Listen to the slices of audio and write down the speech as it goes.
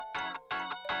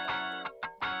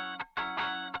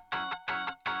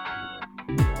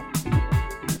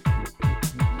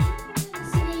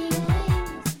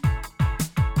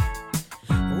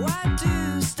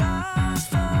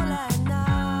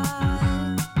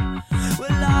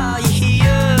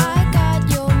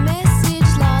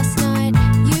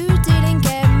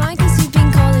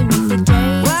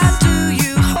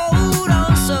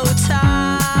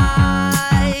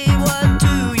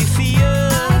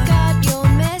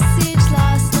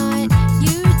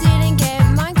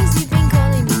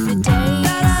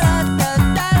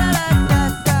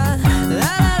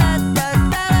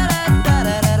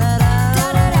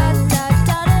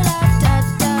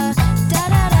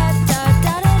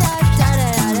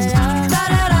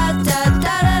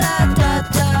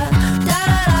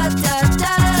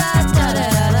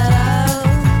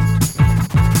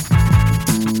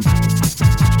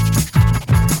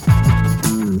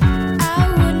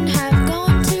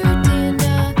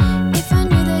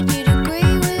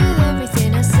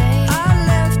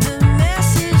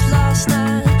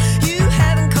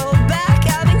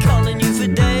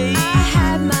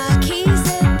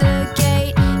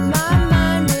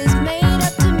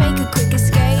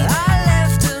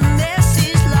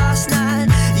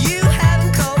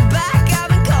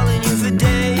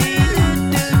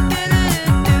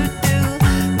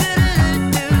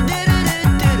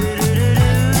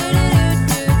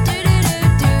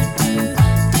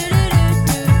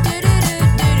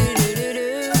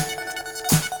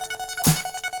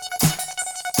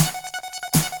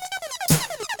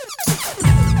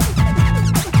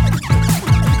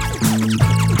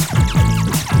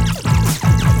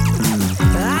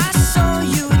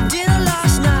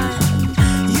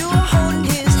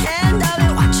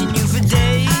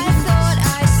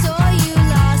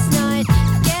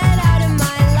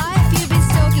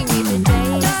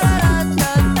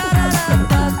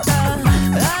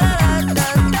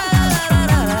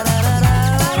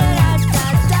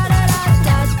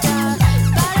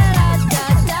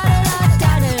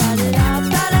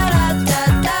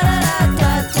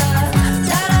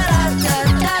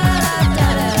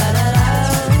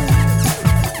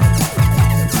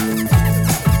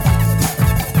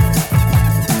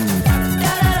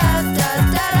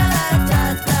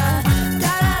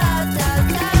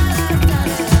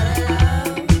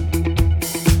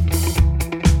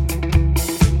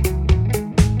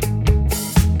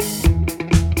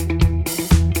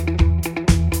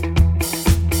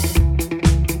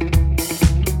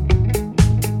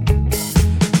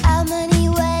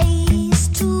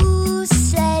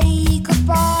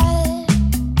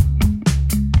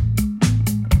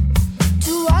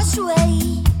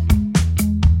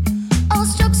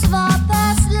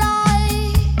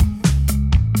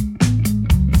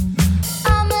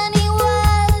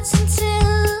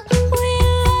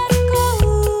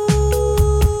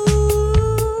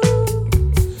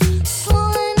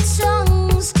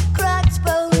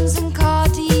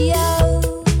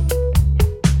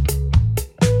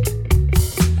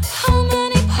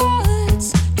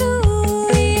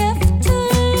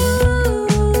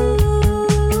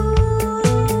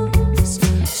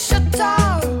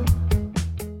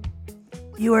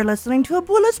You are listening to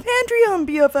Abuela's Pantry on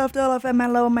BFF.FM.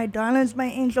 Hello, my darlings, my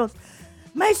angels,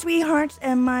 my sweethearts,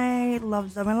 and my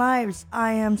loves of my lives.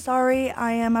 I am sorry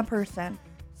I am a person.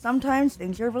 Sometimes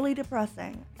things are really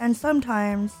depressing, and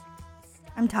sometimes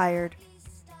I'm tired.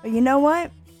 But you know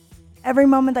what? Every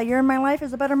moment that you're in my life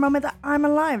is a better moment that I'm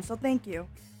alive, so thank you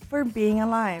for being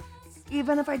alive.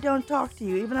 Even if I don't talk to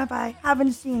you, even if I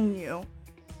haven't seen you,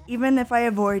 even if I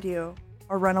avoid you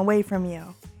or run away from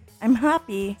you, I'm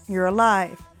happy you're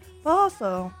alive. But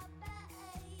also,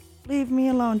 leave me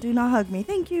alone. Do not hug me.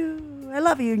 Thank you. I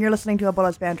love you. And you're listening to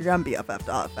Abuela's Pantry on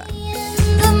BFF.FM.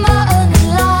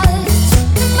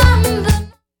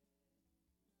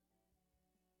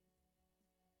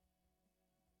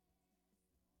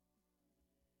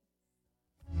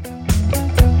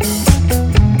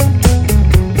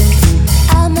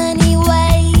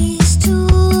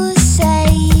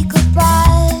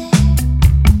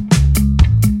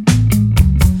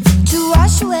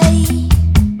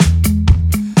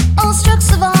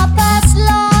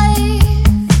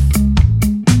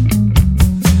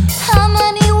 How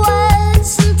many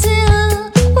words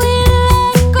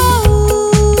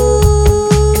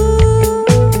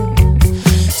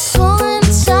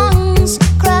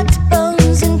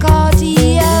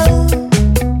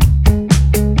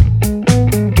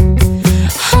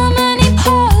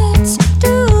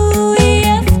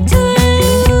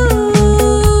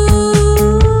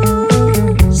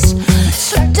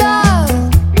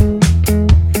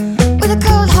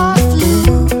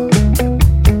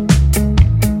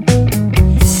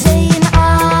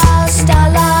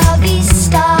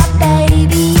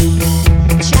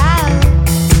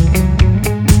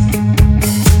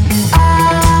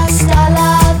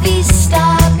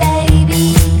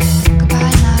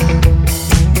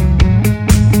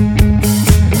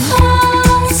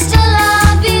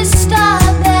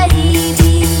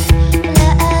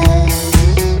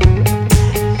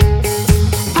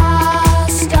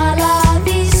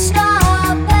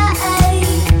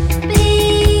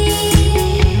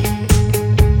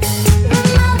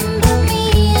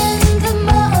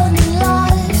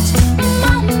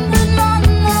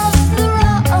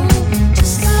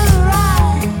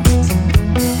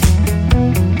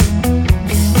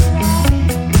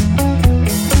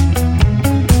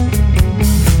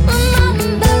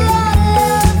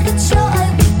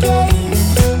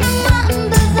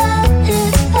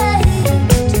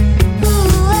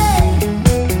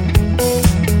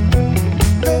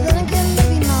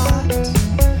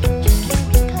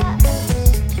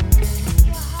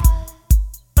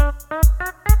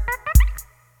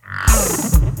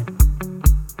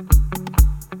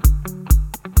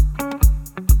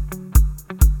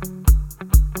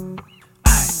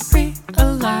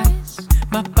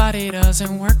body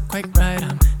doesn't work quite right.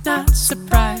 I'm not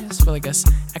surprised. Well, I guess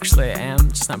actually I am,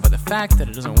 just not by the fact that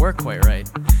it doesn't work quite right,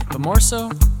 but more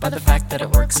so by the fact that it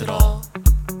works at all.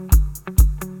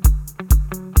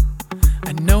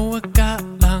 I know I got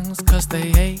lungs 'cause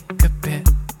they ache a bit.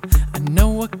 I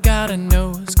know I got a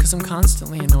nose 'cause I'm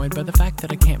constantly annoyed by the fact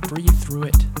that I can't breathe through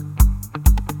it.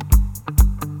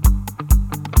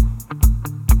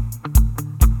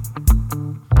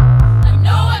 I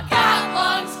know I got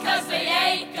lungs 'cause they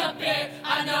ache a bit.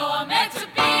 I know I'm meant to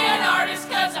be an artist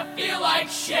 'cause I feel like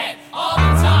shit all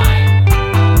the time.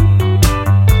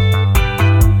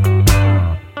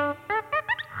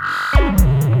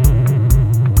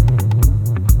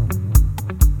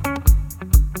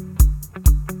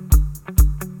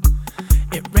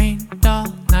 It rained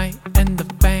all night and the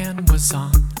fan was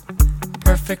on.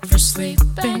 Perfect for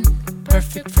sleeping,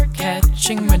 perfect for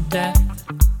catching my death.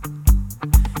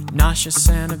 Nauseous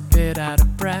and a bit out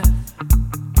of breath.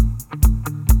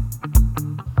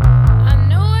 I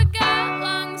know I got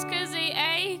lungs 'cause they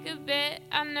ache a bit.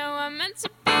 I know I'm meant to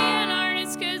be an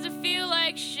artist 'cause I feel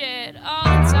like shit all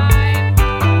the time.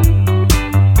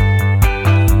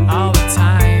 All the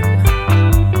time.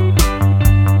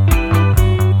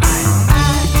 I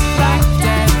act like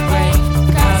dead weight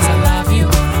 'cause I love you.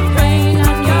 Rain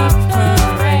on your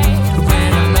parade when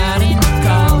I'm out in the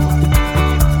cold.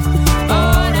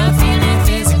 Bored of feeling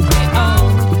physically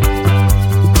old.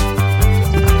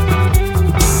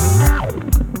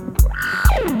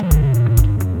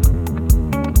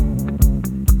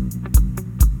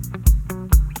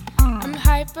 I'm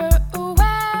hyper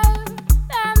aware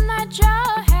that my jaw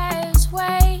has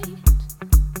weight,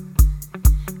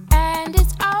 and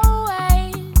it's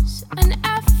always an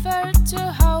effort to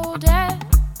hold it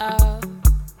up.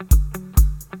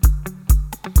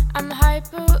 I'm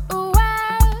hyper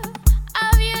aware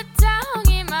of your tongue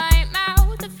in my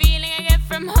mouth, the feeling I get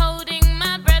from holding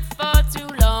my breath for too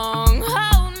long.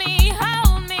 Hold me,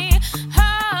 hold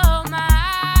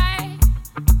my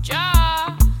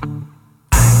jaw.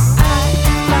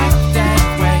 Like that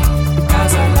way,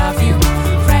 'cause I love you.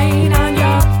 Rain on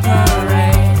your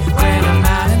parade when I'm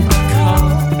out in the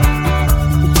cold.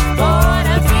 Bored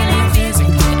of feeling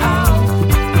physically old.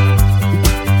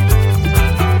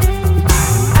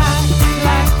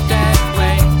 Like that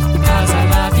way, 'cause I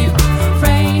love you.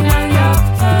 Rain on your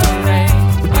parade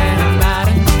when I'm out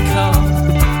in the cold.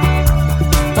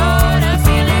 Bored of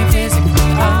feeling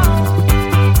physically old.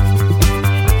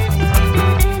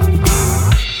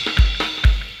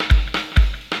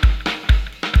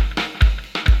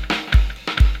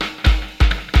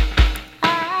 I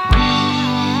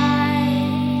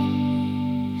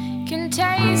can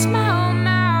taste my own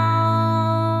mouth.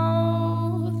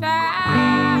 I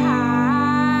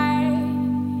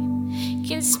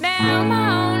can smell my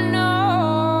own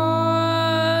nose.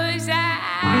 I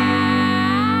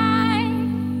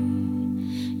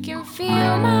can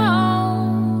feel my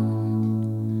own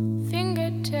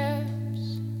fingertips.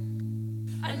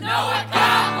 I know I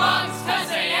got lungs 'cause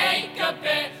they ache a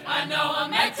bit. I know I'm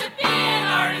meant to be an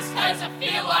artist 'cause I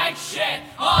feel like shit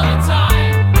all the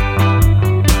time.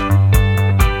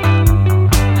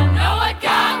 I know I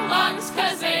got lungs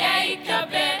 'cause they ache a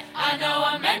bit. I know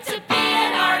I'm meant to be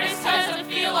an artist 'cause I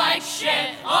feel like shit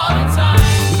all the time.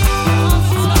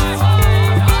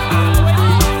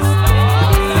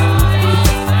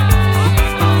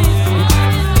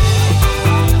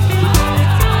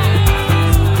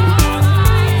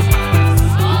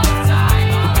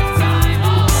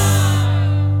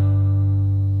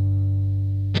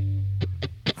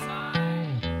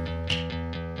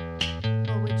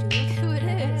 Well, would you look who it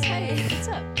is? Hey, what's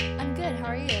up? I'm good. How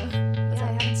are you? Yeah, I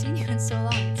haven't seen you in so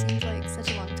long. It seems like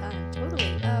such a long time. Totally.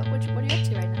 What are you up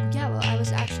to right now? Yeah, well, I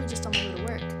was actually just on my way to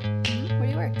work. Where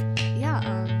do you work? Yeah,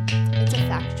 it's a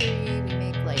factory. We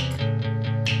make like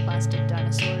plastic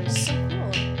dinosaurs. That's so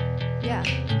cool. Yeah,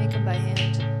 we make them by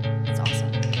hand. That's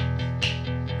awesome.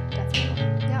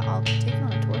 Definitely. Yeah, I'll take you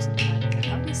on a tour sometime.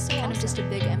 That would be so kind of just a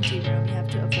big empty room. You have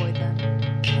to avoid them.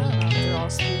 They're all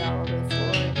spewed all over the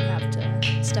floor, and you have to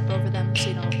step over them so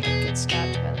you don't like, get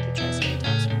stabbed by like a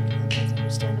triceratops or anything. That's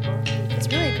understandable. It's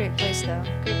really a great place, though.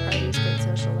 Great parties, great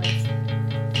social life.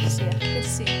 Good to see you. Good to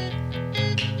see you.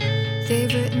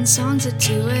 They've written songs at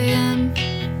 2 a.m.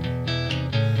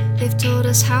 They've told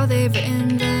us how they've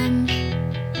written them,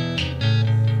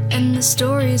 and the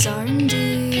stories are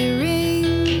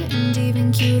endearing and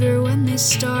even cuter when they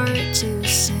start to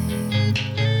sing.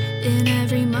 In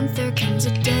every month there comes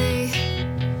a day.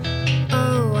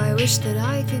 Oh, I wish that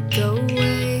I could go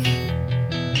away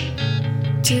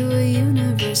to a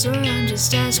universe where I'm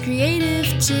just as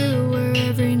creative too, where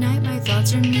every night my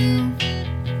thoughts are new.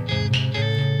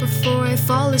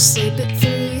 fall asleep at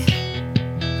 3.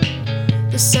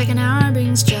 The second hour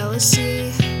brings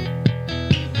jealousy.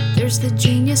 There's the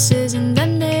geniuses and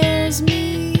then there's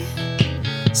me,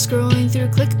 scrolling through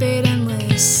clickbait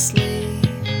endlessly.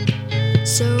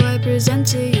 So I present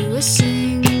to you a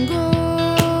single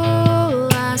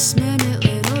last minute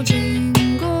little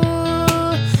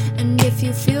jingle. And if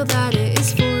you feel that it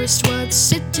is forced,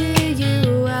 what's it to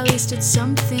you? At least it's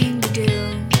something to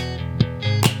do.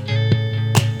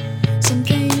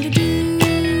 Something to do.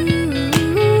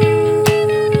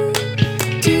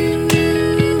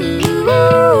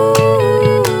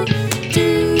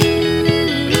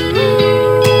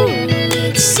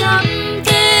 It's something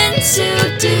to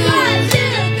do. 1, 2,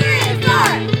 3,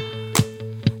 4.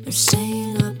 They're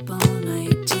staying up all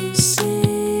night to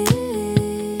sing.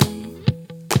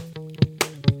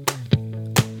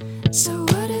 So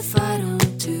what if I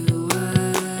don't do a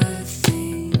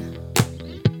thing?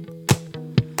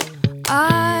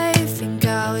 I think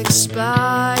I'll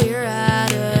expire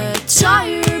at a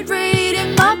tired rate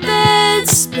in my bed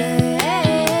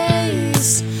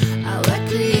space. I'll let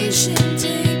creation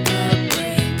take a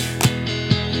break.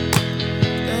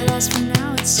 But as for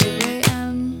now, it's 2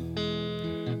 a.m.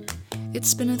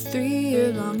 It's been a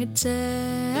 3-year-long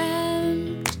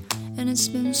attempt, and it's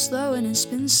been slow and it's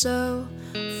been so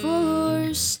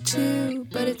forced too.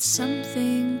 But it's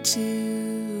something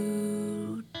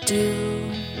to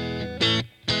do.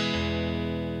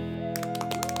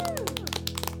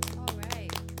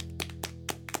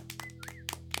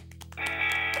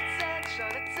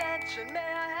 Attention, attention, may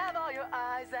I have all your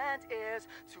eyes and ears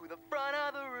to the front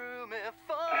of the room, if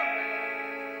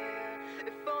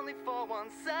only for 1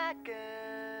 second.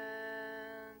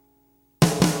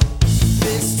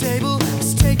 This table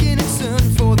is taking a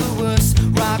turn for the worse.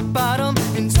 Rock bottom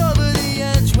and over the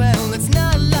edge. Well, it's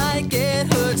not like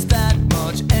it hurts that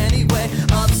much anyway.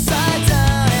 Upside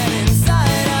down and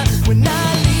inside out. When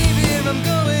I leave here, I'm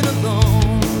going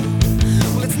alone.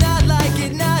 Well, it's not like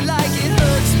it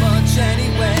hurts much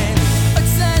anyway.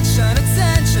 Attention,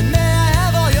 attention, may I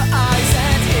have all your eyes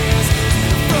and ears to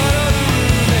the front of the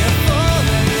room,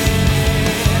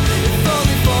 if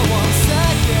only for 1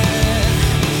 second.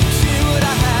 See what I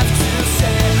have to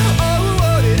say. Oh,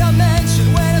 what did I mention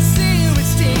when I see you? It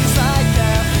stings like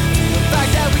that. The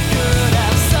fact that we could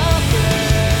have something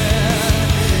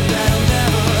that'll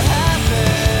never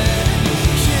happen.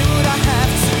 See what I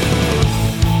have to.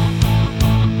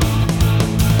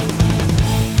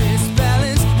 This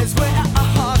balance is where our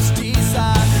hearts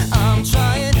desire. I'm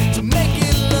trying to make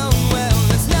it alone. Well,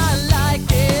 it's not like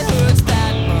it hurts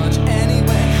that much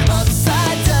anyway.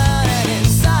 Upside down and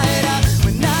inside out.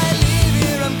 When I leave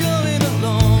here, I'm going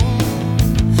alone.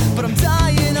 But I'm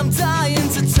dying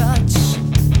to touch.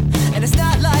 And it's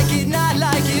not like it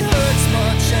hurts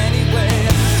much anyway.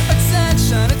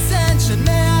 Attention, attention,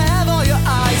 may I have all your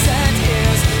eyes and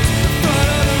ears to the front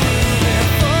of the room,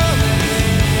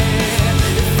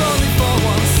 if only for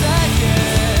 1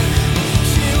 second.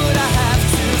 See what I have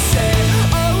to say.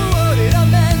 Oh, what did I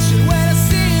mention when I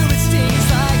see you? It stings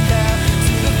like that.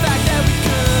 To the fact that we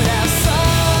could have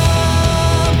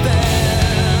something.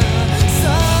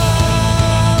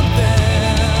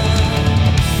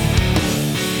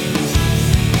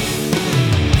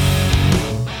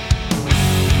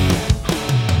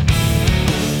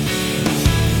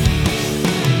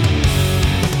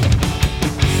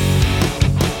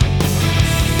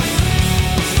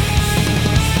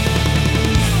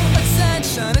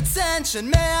 Attention, attention,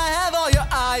 may I have all your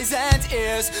eyes and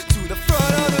ears to the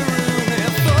front of the room,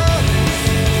 if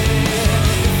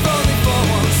only for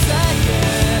 1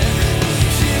 second.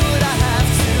 See what I have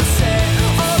to say.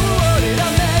 Oh, what did I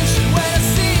mention when I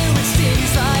see you? It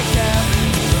stings like that.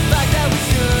 The fact that we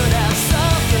could have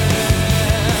something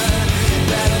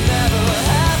that'll never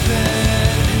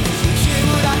happen. See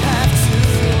what I have to.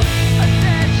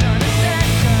 Attention,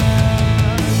 attention.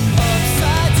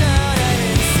 Upside down and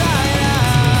inside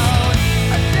out.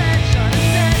 Attention,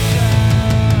 attention.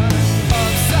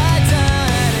 Upside down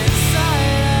and inside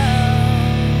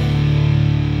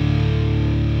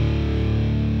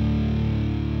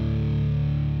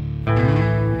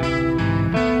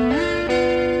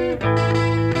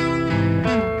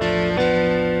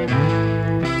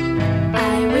I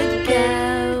would go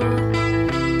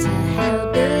to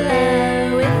hell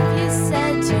below if you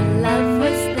said your love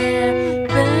was there,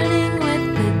 burning with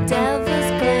the devil's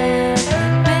glare.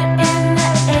 But in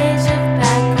the age of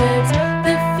backwards,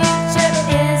 the future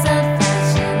is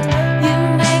old-fashioned. You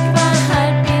make my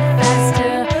heart beat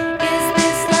faster. Is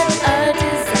this love a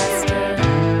disaster?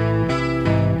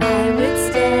 I would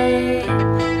stay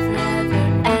forever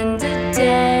and a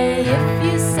day if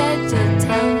you said you'd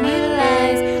tell me lies.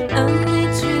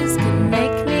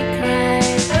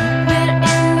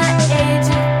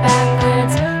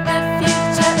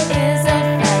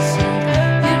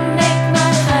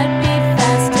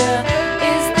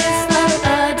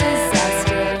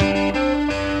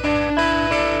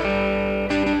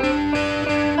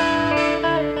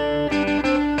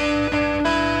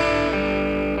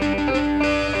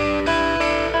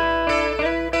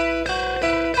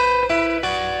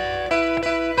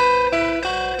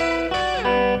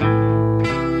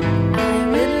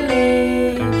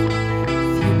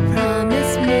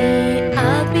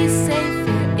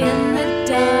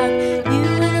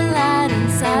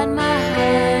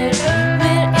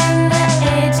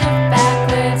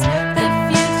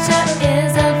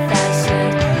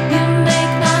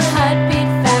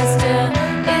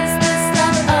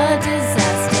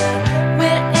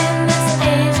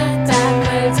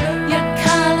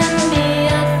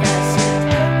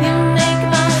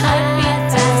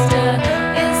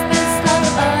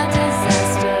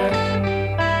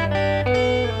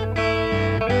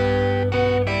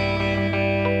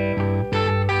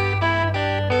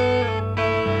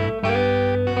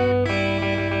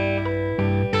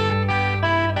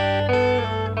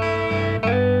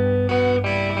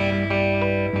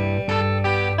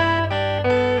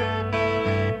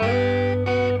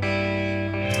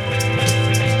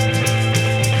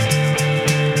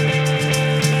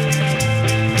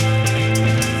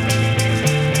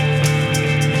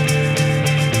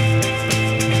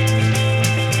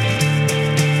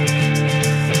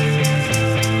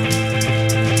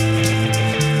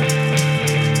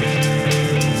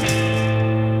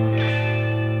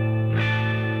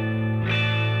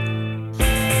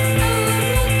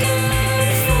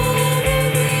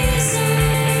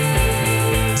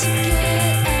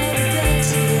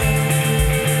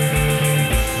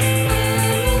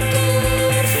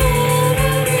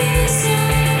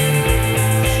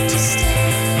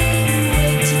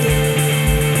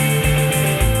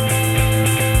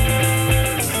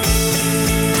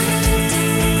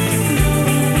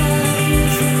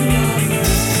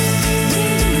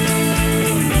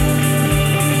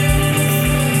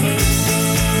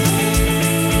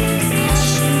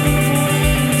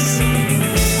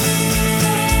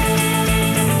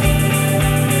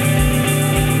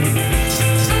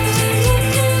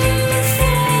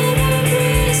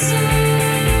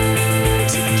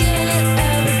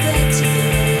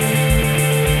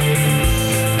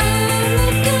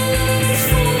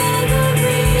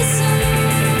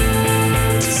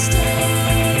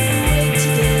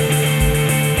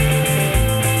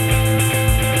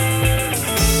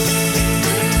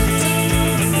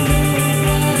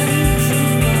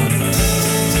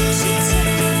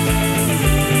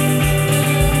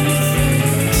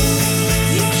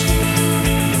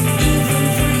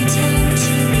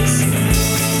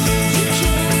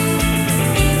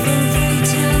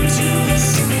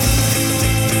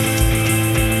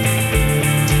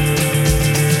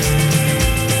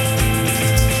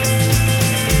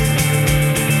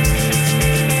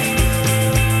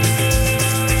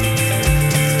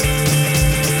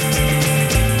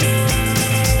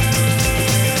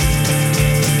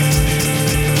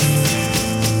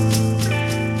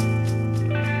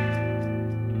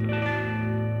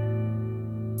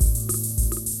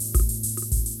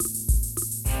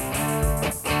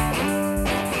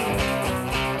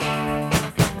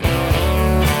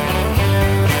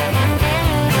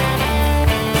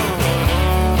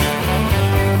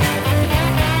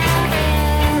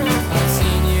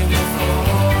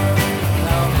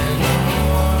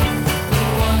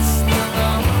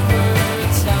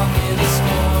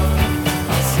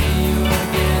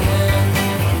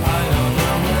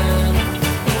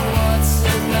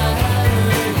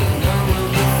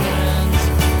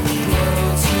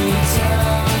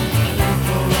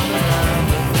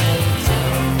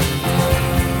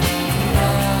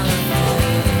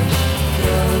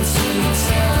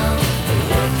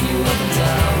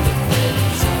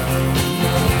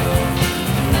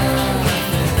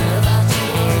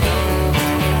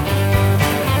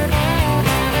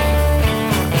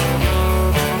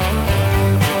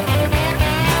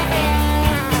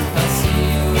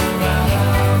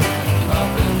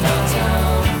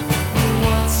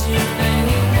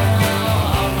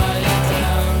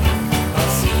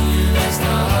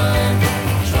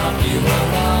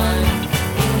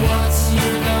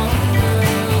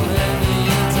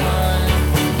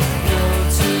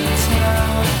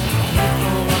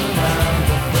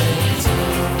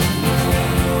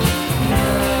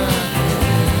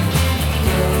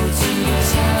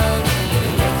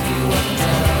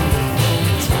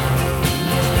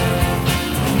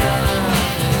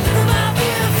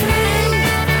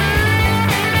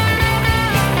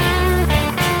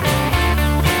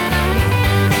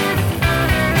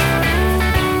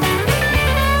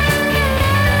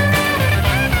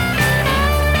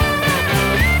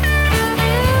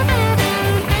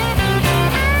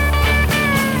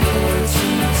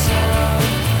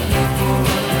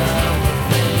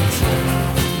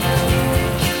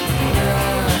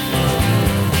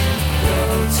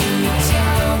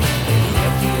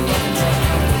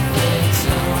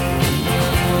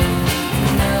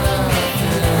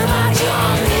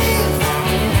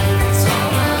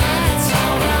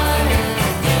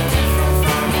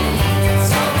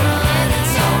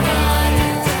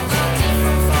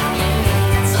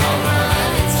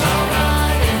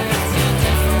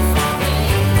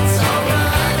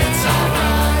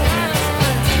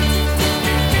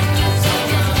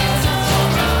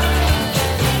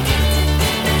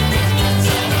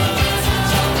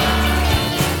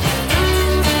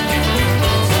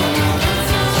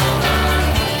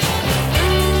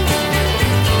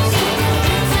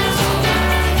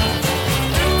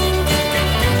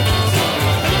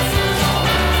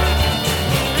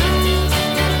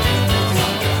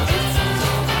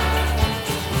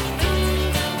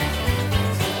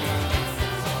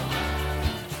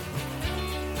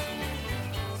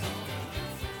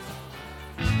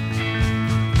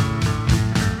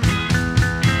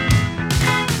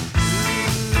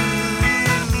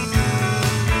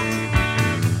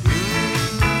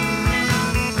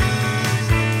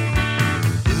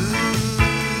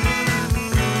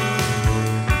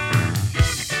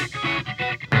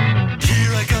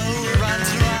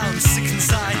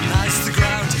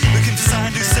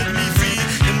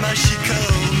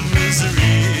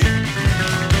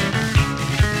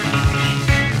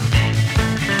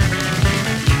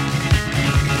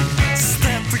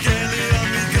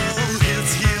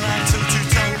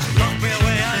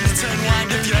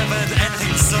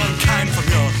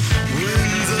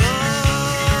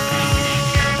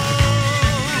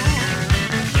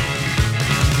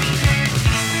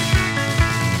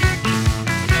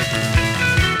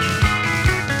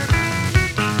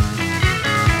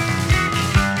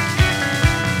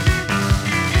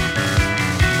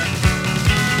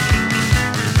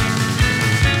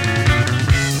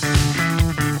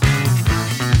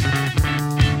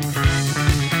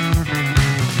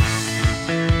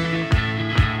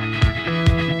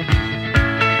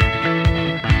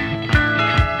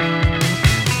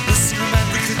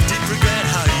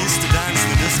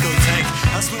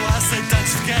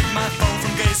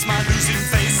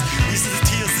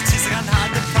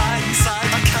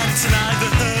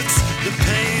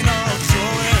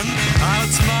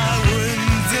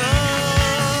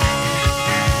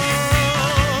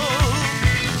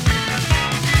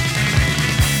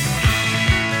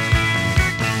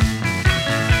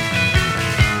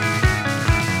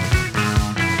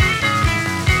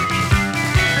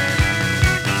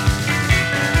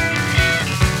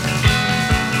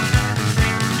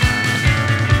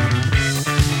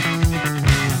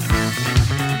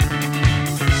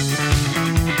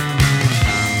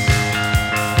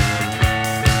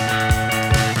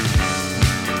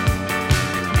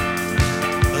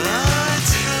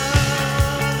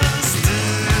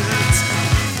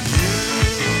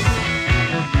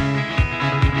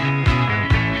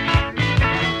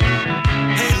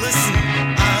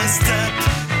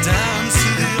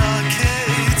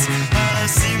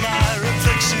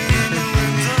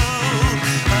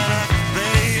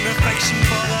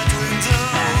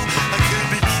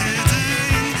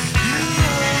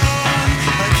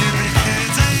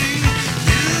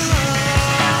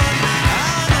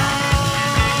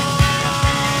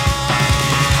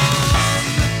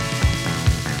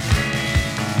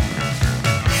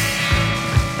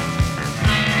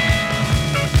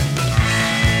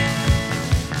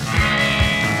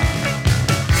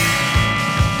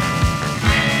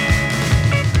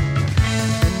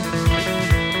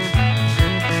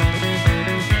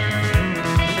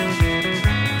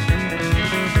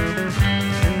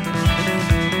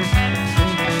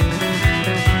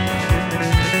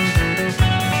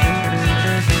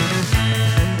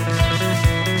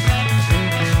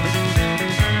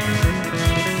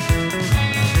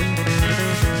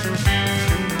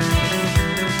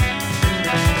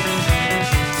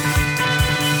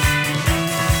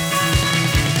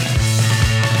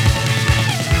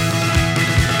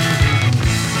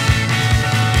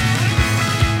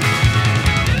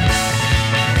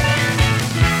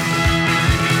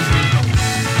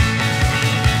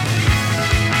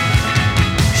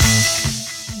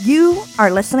 are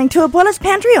listening to Abuela's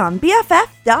Pantry on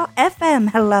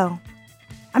BFF.FM. Hello.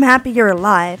 I'm happy you're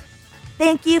alive.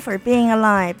 Thank you for being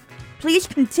alive. Please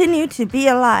continue to be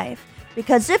alive,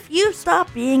 because if you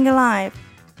stop being alive,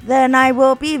 then I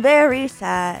will be very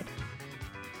sad.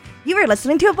 You are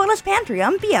listening to Abuela's Pantry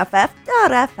on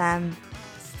BFF.FM.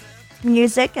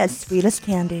 Music as sweet as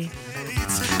candy.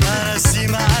 I see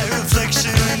my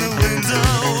reflection in the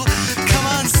window. Come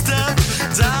on, step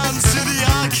down to the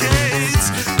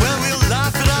arcades where we'll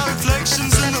laugh at our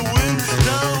reflections in the window.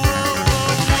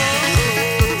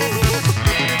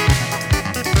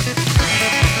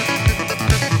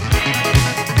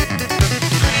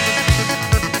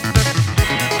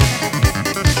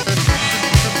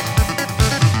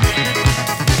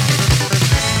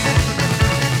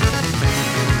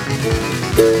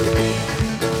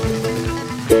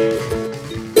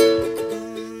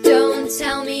 Don't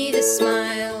tell me to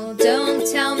smile, don't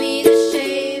tell me to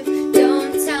shave,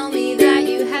 don't tell me that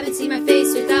you haven't seen my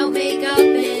face without makeup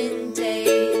in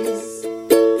days.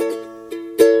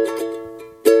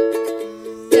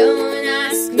 Don't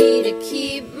ask me to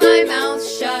keep my mouth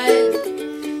shut,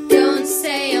 don't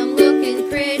say I'm looking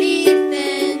pretty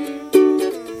thin.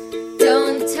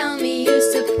 Don't tell me you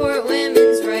support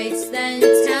women's rights, then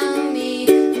tell me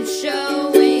I'm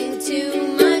showing too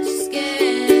much skin.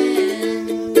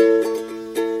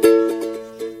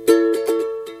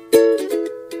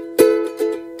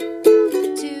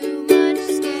 Too much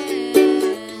skin.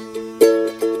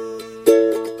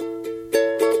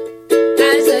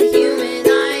 As a human,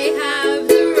 I have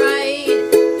the right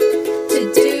to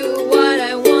do what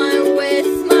I want with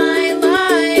my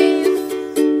life.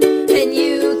 And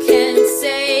you can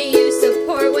say you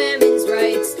support women's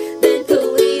rights, then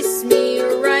police me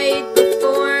right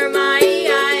before my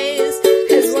eyes.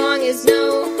 As long as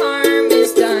no harm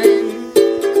is done,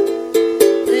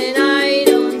 then I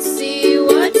don't see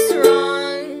what's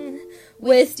wrong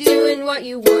with doing what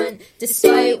you want,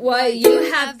 despite what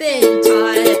you have been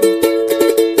taught.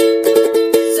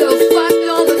 So fuck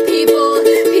all the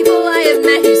people I have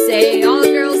met who say all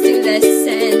girls do this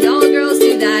and all girls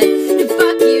do that. And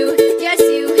fuck you, yes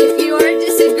you, if you are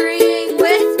disagreeing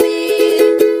with me.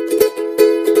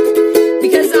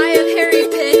 Because I have hairy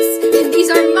pits, and these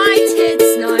are my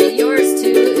tits, not yours to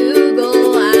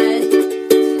oogle at.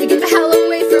 And get the hell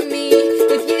away from me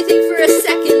if you think for a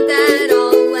second that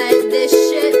I'll let this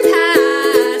shit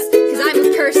pass. Cause I'm a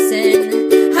person,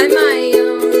 I'm my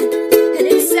own. And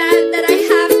it's sad that I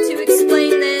have to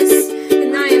explain this,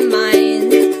 and I am mine.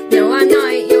 No, I'm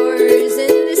not yours, and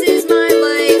this is my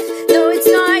life. No, it's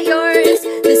not yours,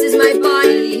 this is my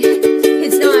body.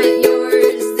 It's not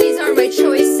yours, these are my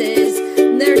choices.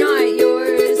 They're not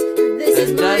yours, this is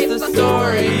And my as the fucking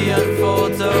story life.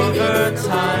 unfolds over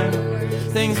time,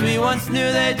 things we once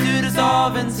knew they do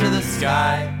dissolve into the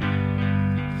sky.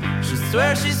 She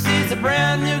swears she sees a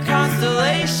brand new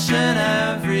constellation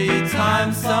every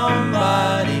time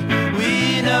somebody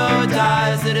we know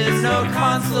dies. It is no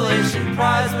consolation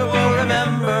prize, but we'll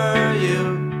remember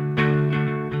you.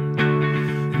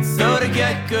 And so to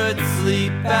get good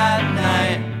sleep at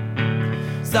night,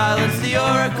 silence the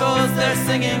oracles they're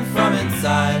singing from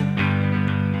inside.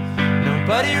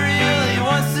 Nobody really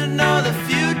wants to know the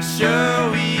future,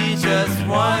 we just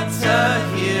want to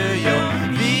hear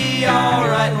you'll be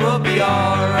alright, we'll be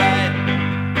alright.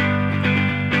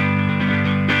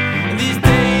 And these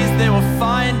days they will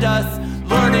find us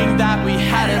learning that we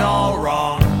had it all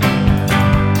wrong.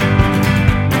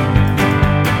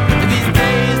 And these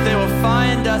days they will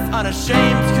find us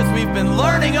unashamed, cause we've been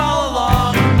learning all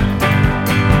along.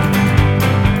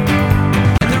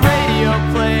 And the radio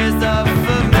plays a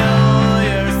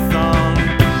familiar song,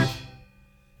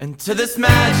 and to this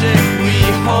magic we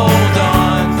hold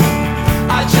on.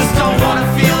 I just don't wanna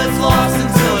feel it's lost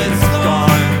until it's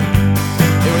gone.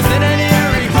 It was in an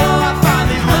eerie glow I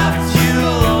finally left you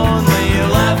lonely,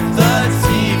 left the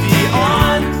TV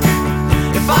on.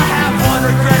 If I have one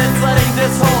regret, it's letting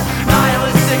this whole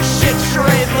nihilistic shit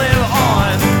charade live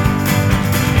on.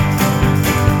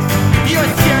 You know,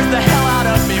 it scares the hell out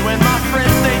of me when my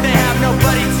friends say they have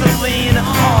nobody to lean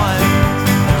on.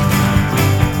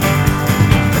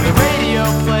 And the radio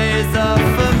plays a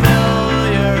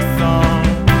familiar song,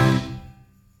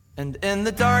 and in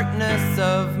the darkness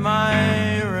of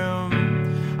my room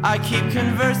I keep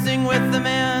conversing with the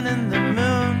man in the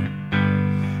moon.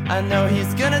 I know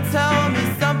he's gonna tell me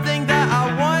something that I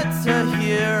want to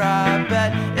hear. I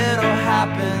bet it'll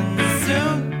happen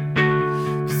soon,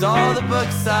 cause all the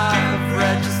books I've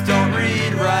read just don't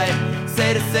read right.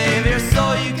 Say to save your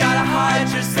soul you gotta hide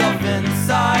yourself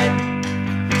inside,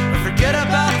 or forget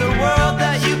about the world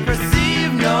that you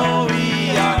perceive. No,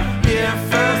 we are here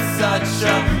for such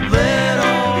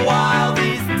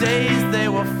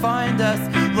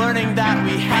claim that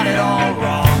we had it all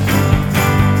wrong.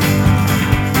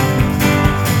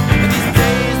 And these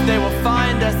days they will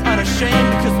find us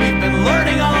unashamed because we've been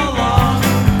learning all along.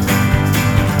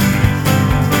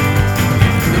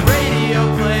 The radio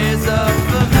plays a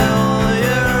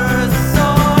familiar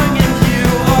song, and you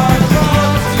are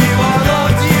loved, you are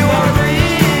loved, you are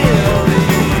really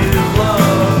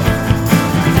loved.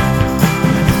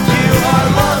 You are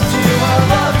loved, you are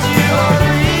loved, you are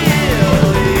really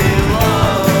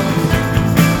loved.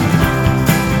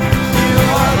 You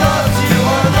are loved, you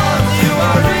are loved, you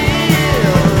are really.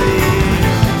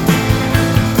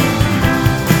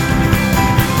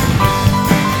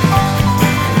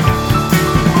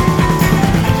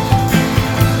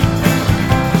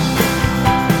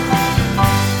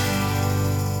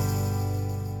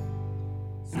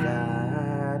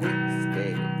 Static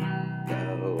state, go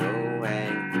away,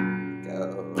 go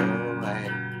away.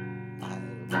 I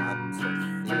want to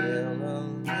feel a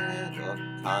little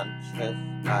conscious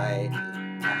by the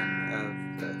end of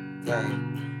the day.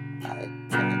 I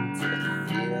tend to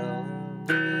feel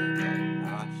a little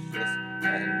nauseous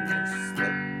when you're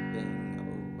slipping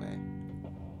away.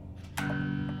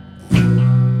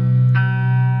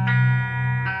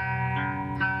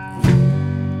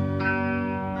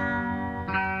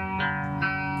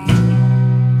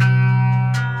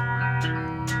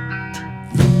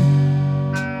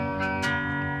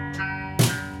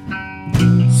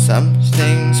 Some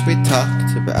things we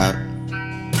talked about.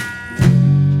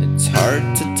 It's hard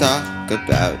to talk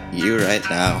about you right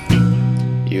now.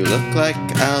 You look like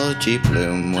algae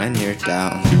bloom when you're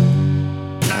down.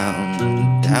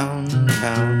 Down, down,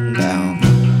 down, down.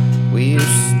 We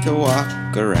used to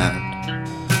walk around.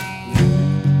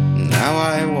 Now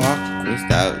I walk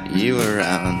without you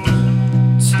around.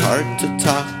 It's hard to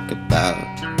talk about.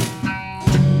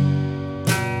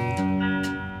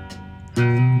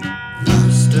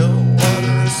 Still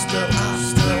water is still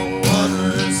water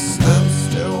is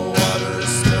still water is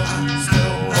still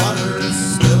water is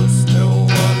still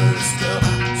water is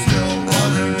still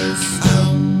water is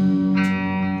still.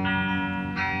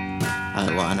 I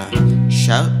wanna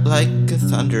shout like a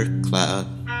thundercloud,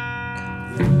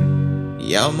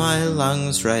 yell my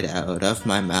lungs right out of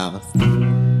my mouth.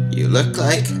 You look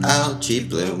like algae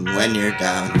bloom when you're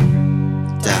down,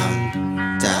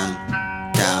 down, down,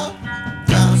 down.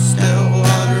 Still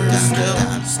water is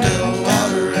still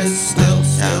water is still water is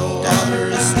still water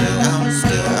is still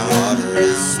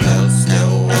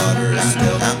water is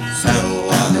still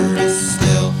water is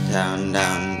still down,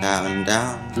 down, down,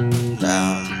 down,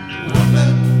 down.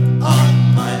 Woman on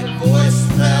my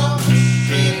voicemail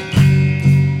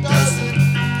machine doesn't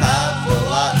have a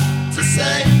lot to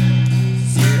say.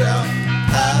 You don't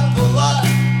have a lot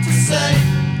to say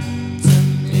to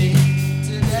me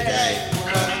today.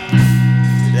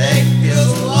 Today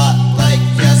feels a lot like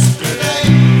yesterday.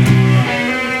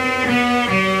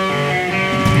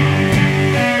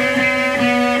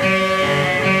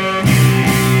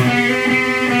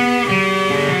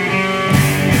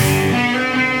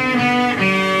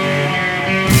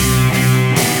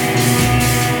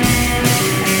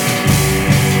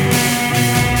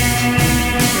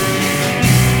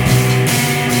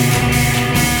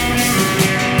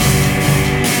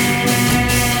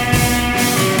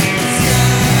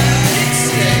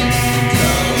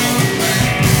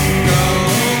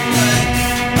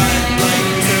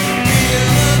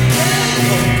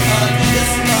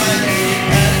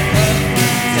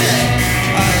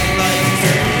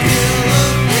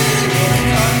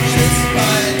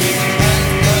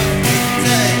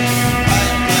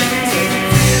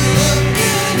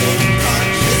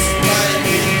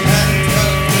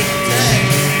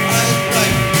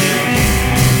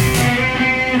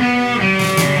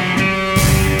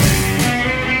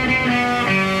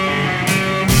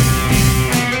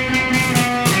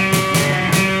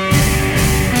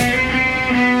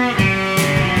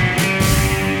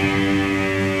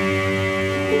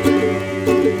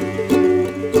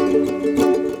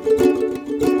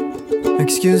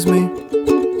 Excuse me,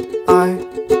 I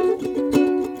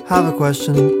have a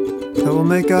question that will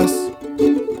make us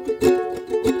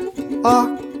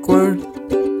awkward.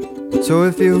 So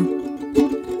if you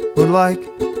would like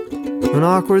an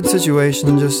awkward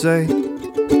situation, just say,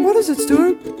 "What is it,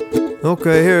 Stuart?"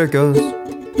 Okay, here it goes.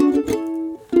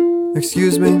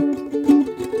 Excuse me,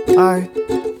 I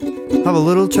have a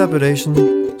little trepidation,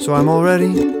 so I'm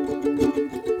already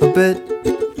a bit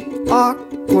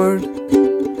awkward.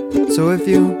 So if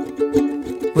you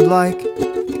would like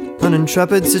an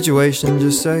intrepid situation,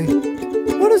 just say,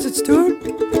 "What is it, Stuart?"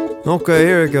 Okay,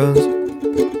 here it goes.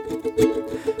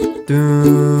 Do,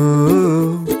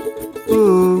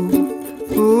 ooh,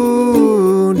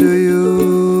 ooh, do you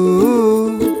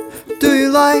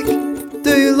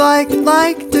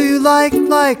do you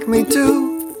like me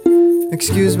too?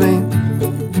 Excuse me,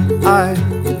 I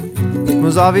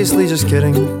was obviously just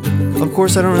kidding. Of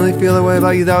course I don't really feel that way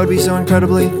about you, that would be so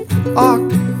incredibly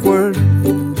awkward.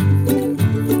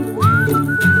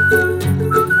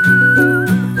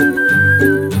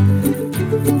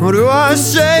 What do I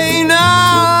say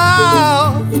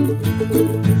now?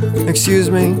 Excuse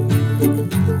me,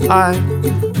 I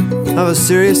have a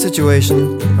serious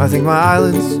situation. I think my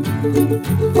eyelids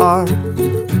are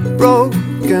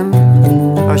broken.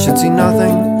 I should see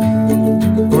nothing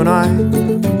when I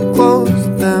close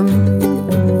them,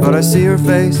 but I see your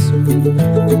face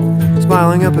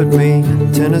smiling up at me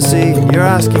in Tennessee. You're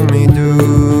asking me,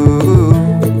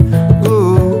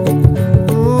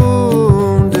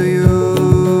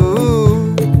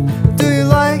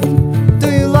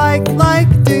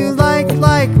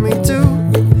 like me too?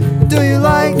 Do you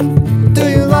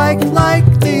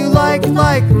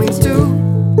like me too?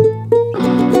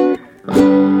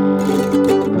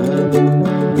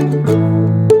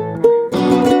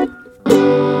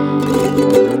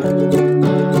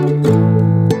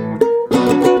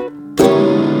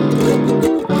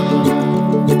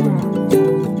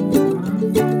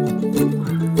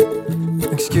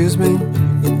 Excuse me,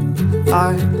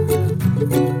 I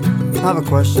have a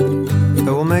question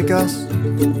that will make us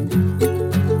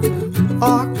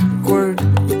awkward.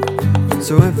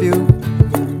 So if you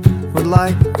would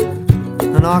like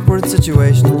an awkward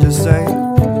situation, just say,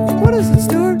 what is it,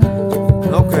 Stuart?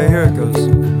 Okay, here it goes.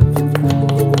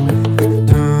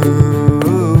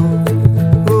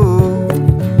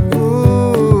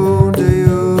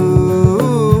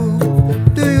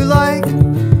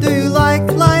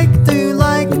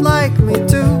 Like me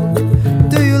too?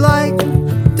 Do you like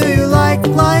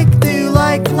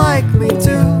me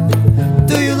too?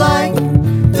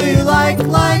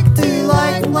 Do you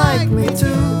like me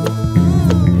too?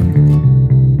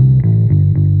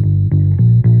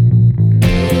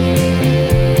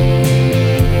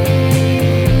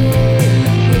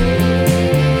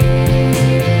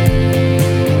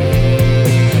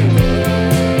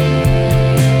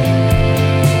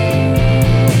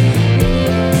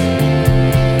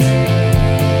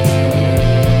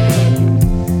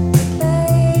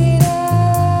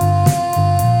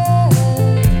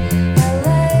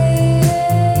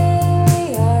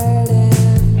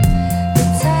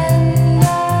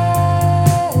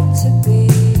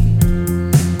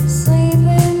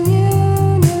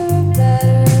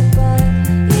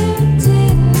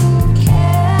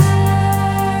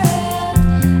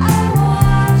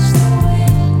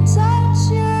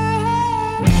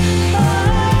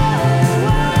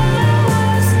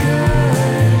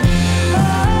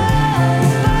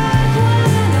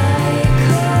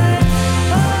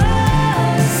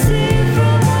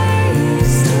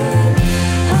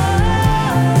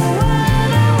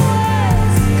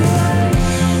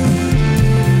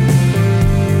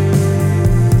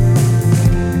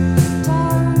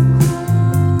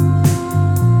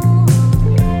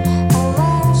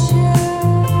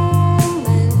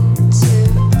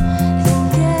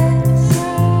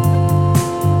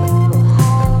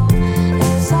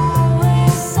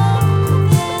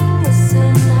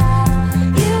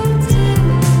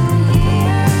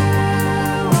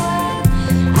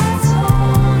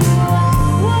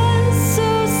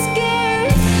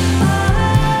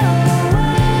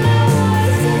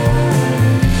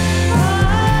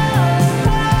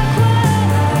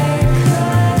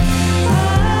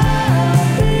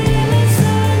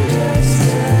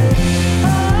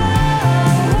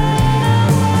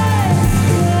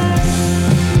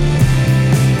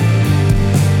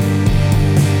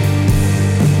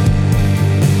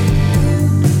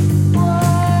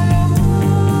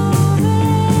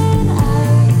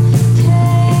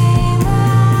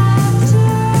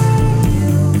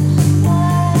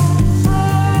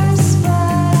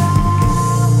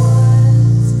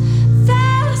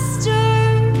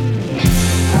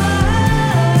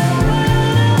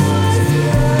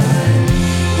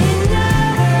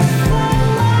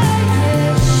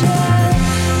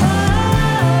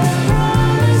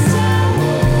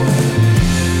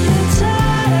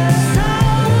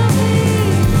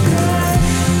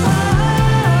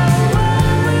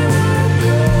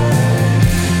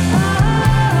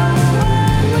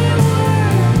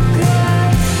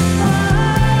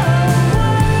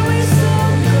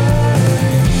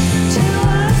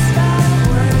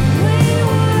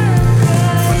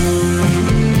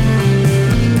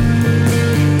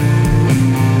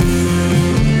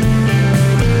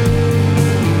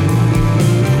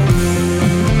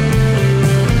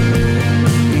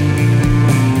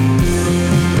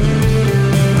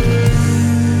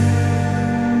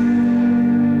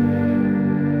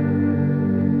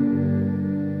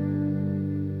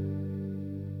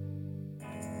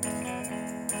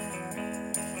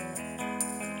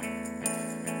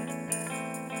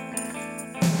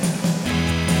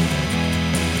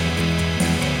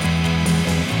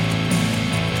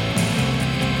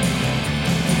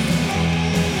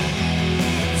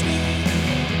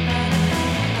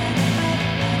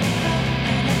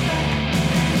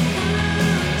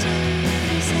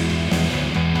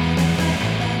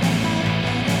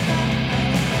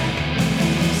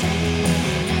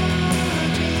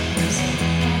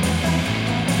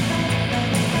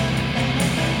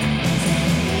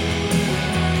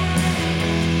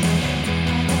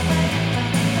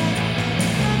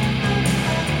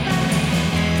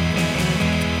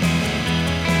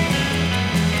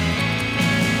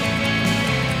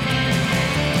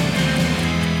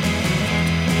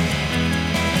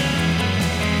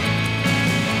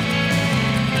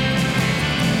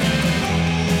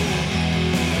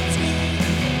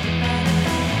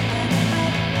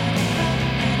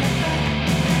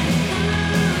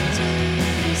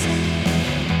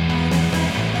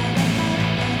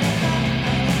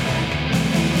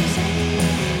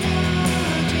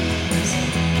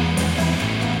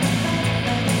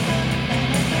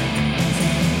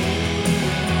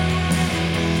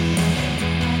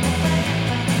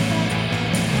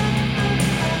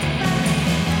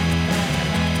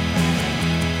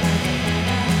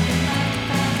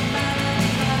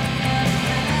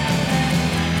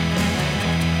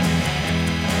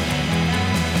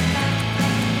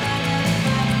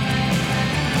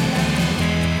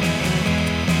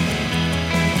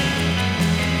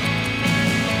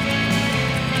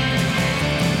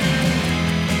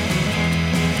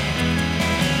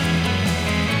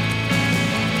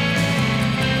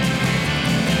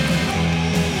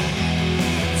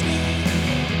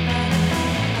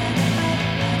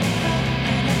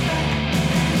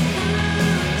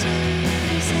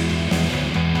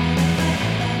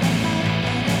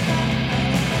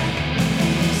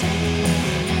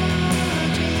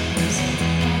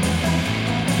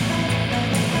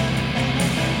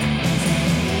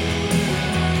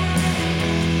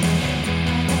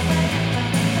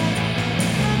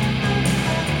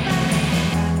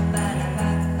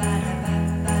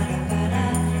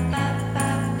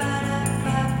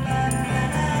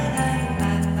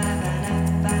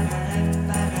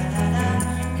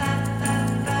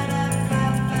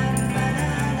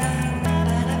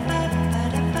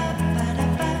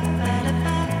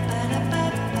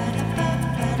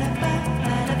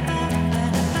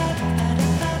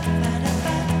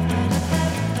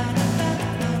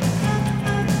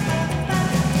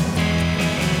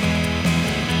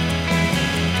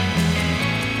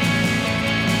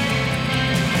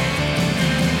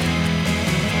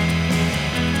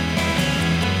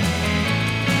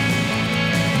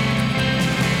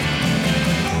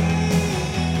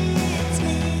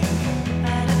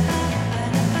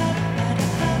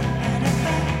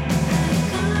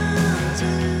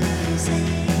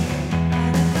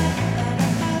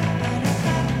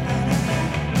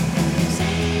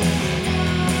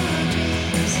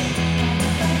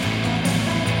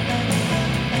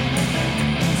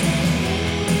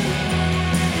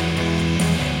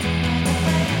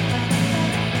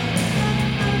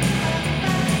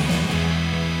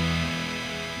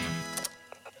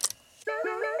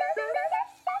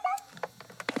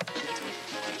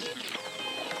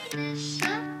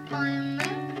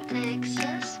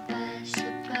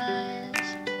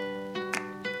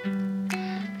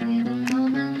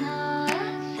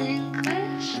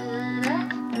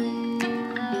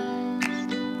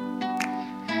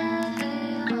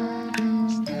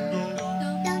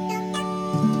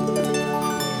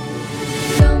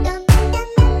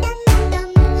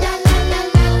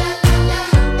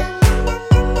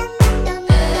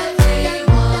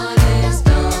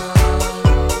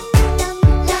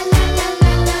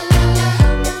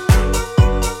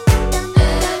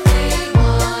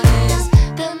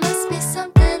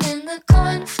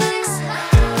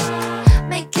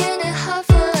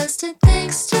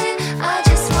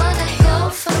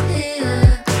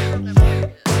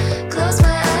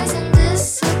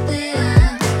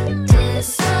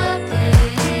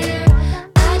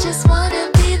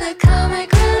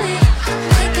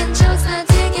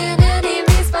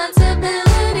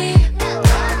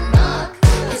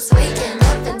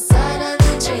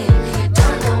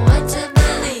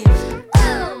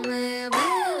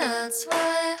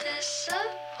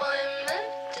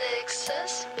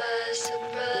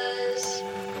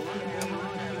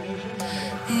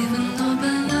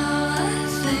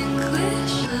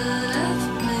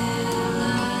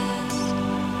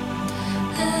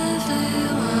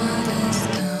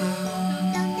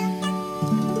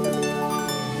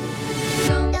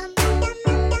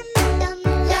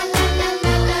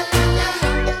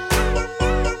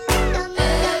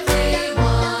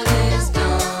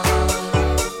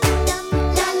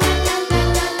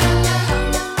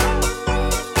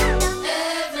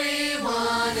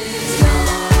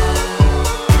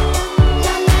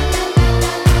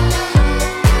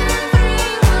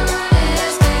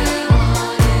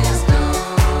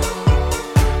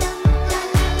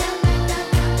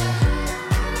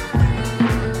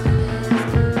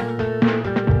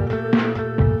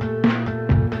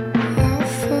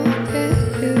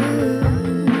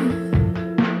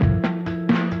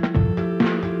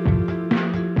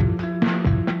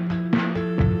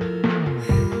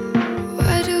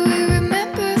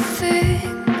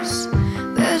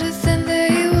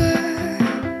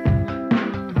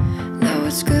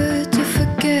 it's good to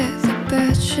forget the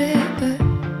bad shit, but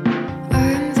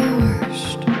I'm the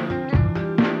worst.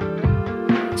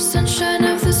 Sunshine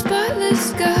of the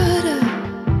spotless, gotta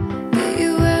get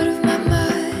you out of my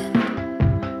mind.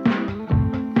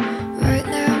 Right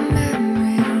now,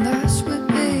 memory loss would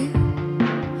be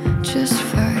just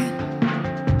fine.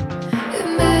 It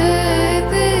may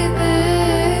be,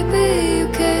 baby, you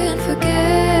can't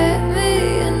forget me,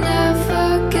 and I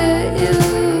forget you.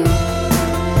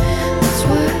 That's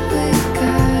what we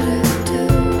gotta do.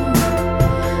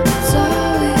 That's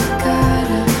all we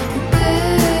gotta.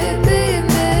 Baby,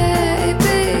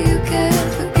 maybe you can't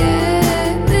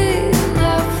forget me, and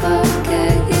I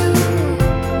forget you.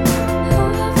 Oh,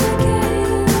 I forget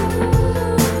you.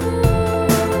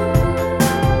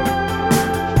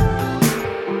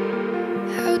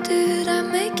 How did I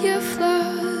make your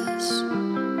flaws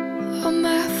all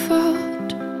my fault?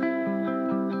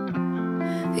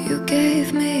 You gave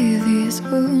me these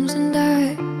wounds and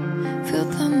I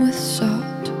filled them with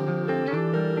salt.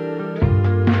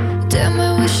 Damn, I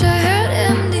wish I had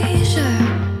amnesia.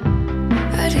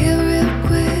 I'd heal real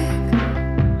quick.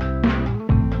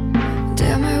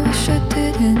 Damn, I wish I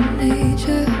didn't need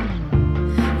you.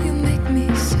 You make me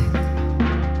sick.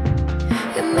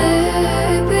 And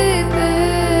maybe,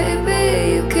 baby,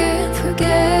 you can't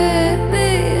forget me,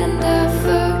 and I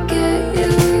forget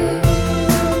you.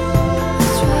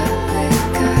 That's what we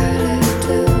gotta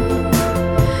do.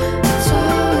 That's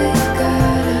all we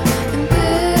gotta. And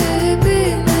baby,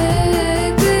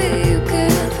 maybe you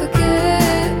can't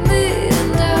forget me,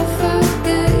 and I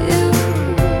forget you.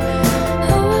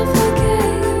 Oh, I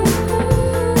forget you.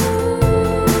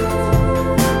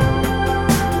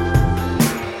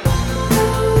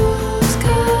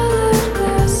 Rose-colored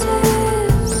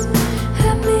glasses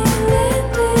have me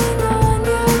landing on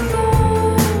your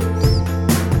thorns.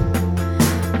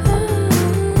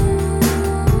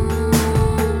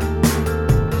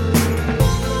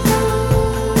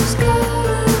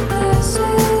 Rose-colored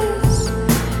glasses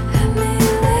have me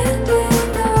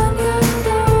landing on your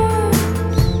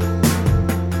thorns.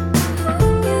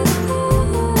 On your thorns.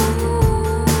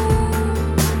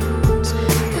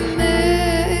 And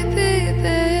maybe,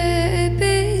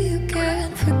 baby, you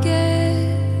can't forget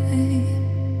me.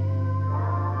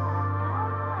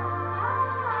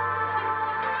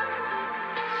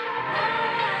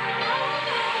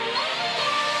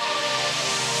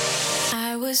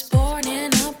 I was born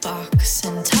in a box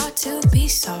and taught to be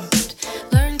soft.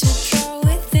 Learned to draw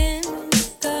within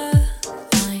the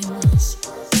lines.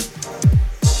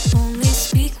 Only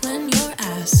speak when you're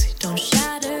asked. Don't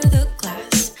shatter the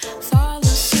glass. Follow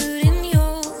suit and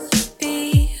you'll be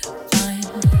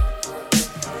fine.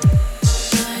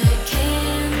 But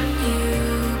can you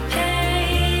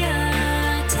pay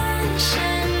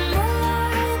attention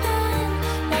more than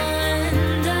one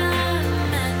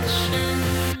dimension?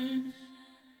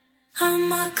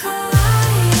 I'm a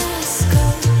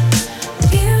kaleidoscope,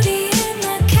 beauty in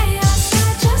the chaos. I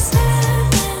just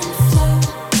ebb and flow,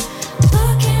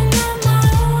 looking at my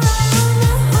world on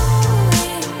the whole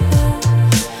rainbow.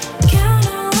 Count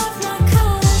all of my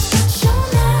colors, but you'll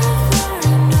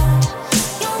never know.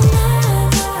 You'll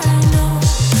never know.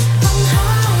 I'm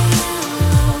high and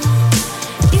low.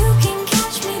 You can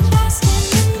catch me basking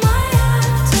in my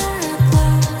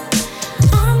afterglow.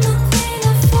 I'm the queen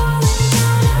of falling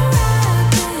down a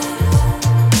rabbit hole.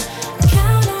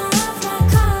 Count all of my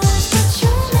colors, but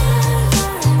you'll never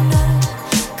know.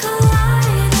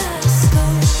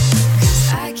 Kaleidoscope. 'Cause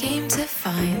I came to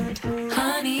find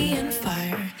honey and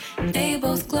fire. They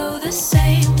both glow the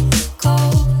same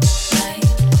cold light.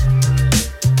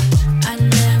 I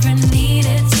never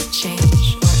needed to change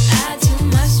or add to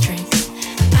my strength.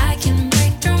 I can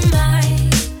break through my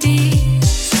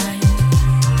design.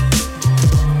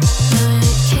 But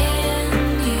can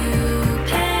you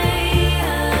pay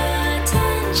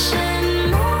attention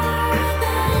more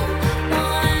than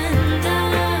one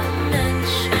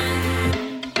dimension?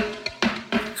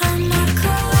 I'm a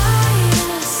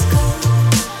kaleidoscope,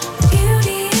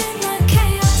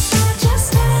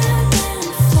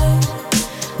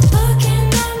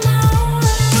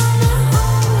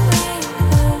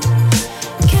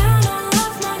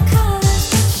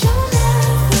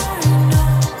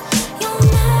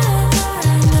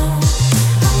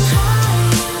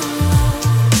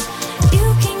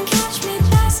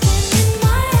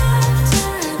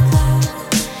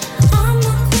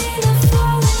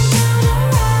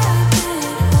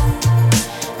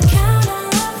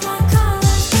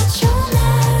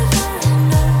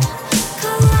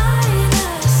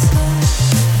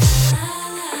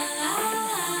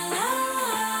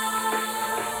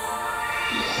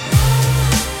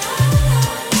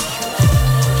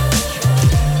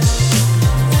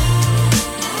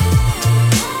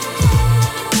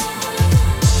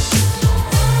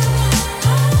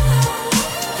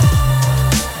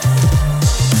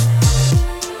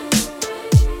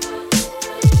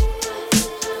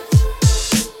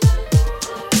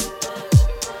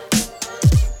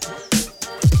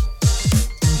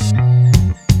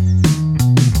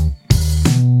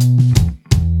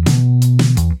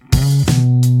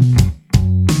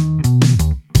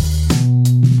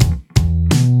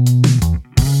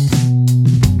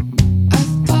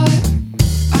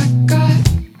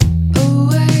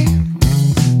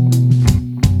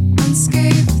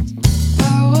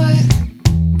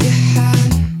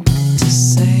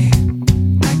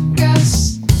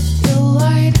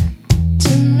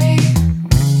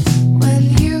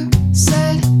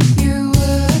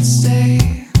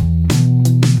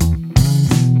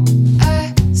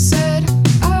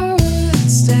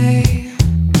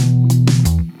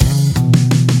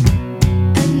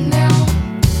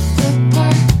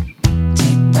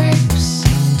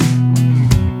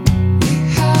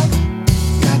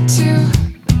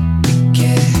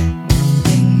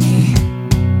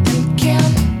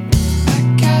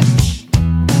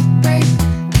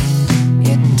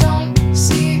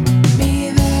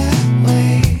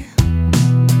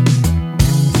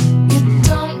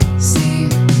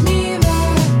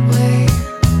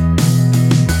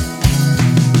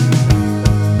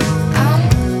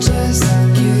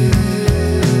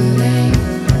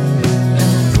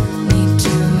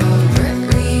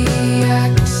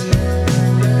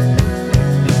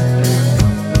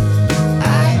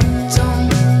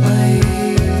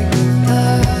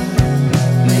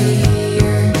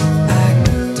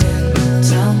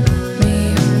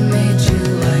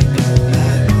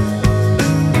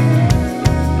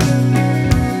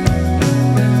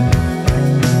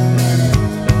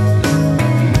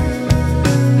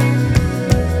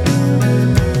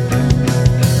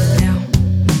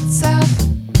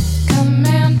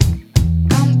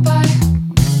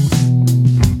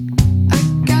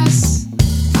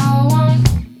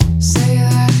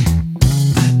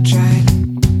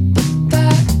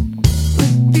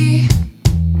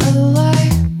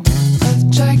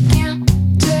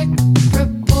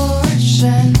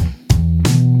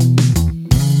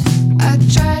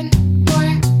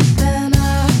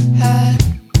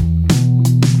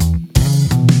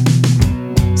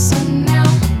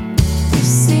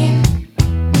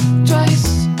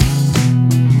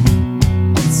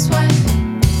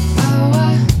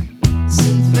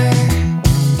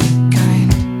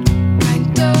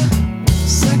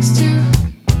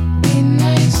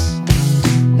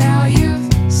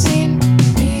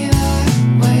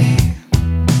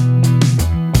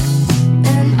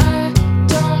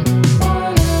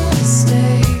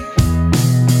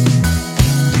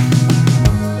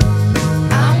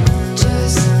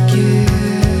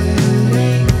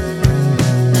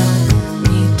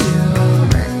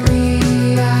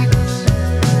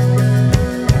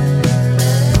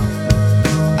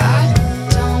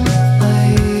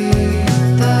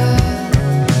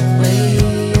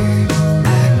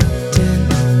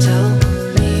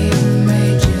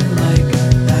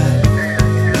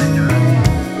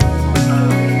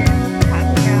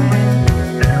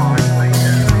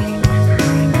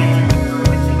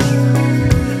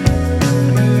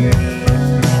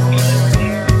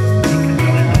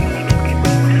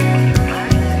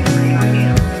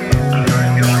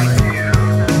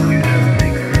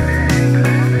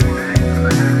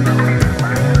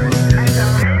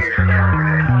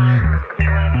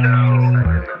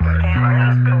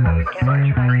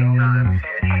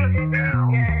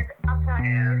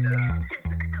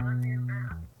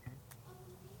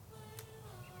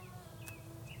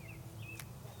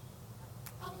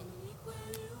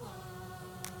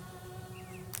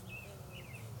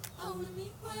 wanna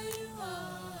meet where you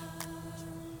are.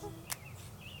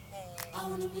 I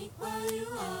wanna meet where you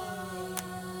are.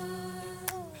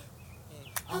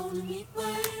 I wanna meet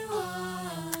where you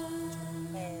are.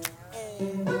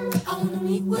 I wanna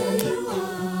meet where you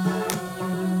are.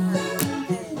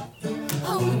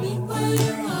 I wanna meet where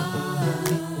you are.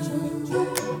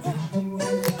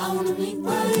 I wanna meet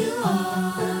where you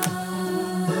are.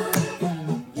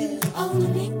 I wanna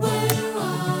meet where you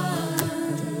are.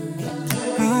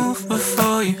 Move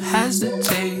before you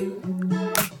hesitate.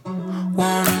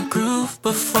 Wanna groove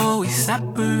before we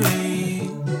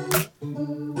separate.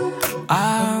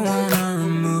 I wanna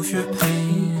remove your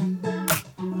pain.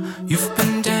 You've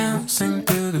been dancing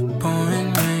through the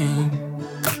pouring rain.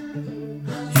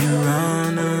 You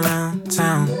run around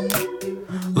town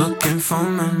looking for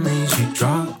memories you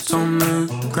dropped on the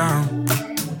ground.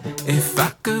 If I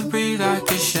could breathe, I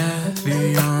could share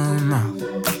through your mouth.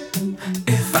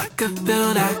 If I could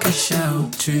build, I could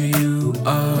shelter you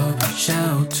up,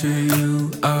 shelter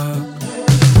you up.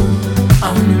 I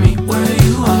wanna meet where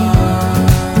you are.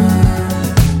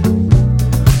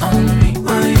 I wanna meet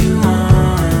where you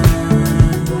are.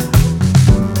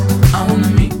 I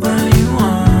wanna meet where you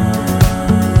are.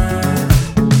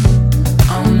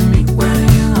 I wanna meet where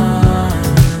you are.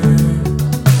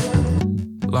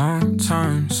 Long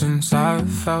time since I've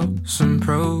felt some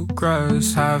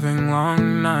progress. Having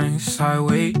long nights, I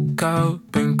wake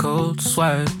up in cold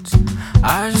sweats.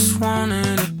 I just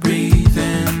wanted to breathe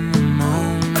in the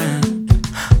moment.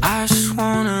 I just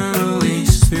wanna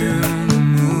release through the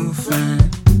movement.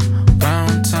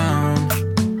 Round town,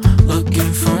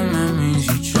 looking for memories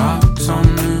you dropped on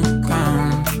the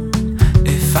ground.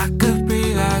 If I could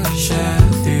breathe, I could share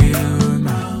through your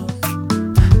mouth.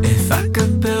 If I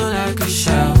could build, I could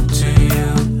shelter you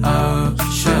up,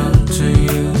 shelter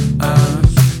you up.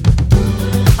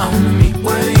 I wanna meet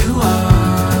where you are.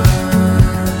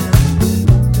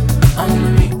 I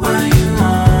wanna meet where you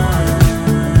are.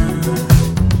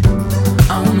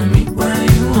 I wanna meet where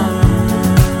you are.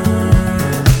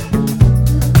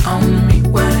 I wanna meet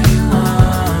where you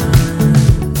are.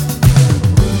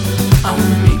 I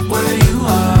wanna meet where you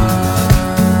are.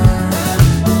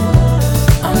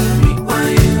 I wanna meet where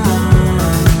you are.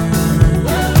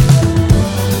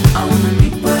 I wanna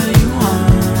meet where you are.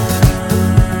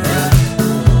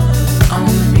 I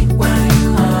wanna meet where you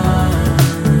are.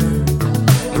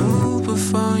 Move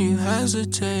before you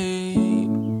hesitate.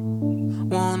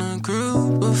 Wanna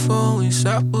groove before we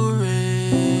separate.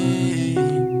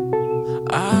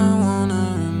 I wanna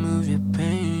remove your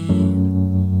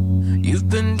pain. You've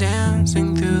been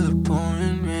dancing through the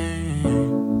pouring rain.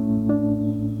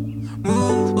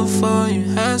 Move before you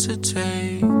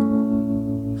hesitate.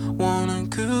 Wanna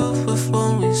groove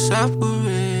before we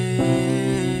separate.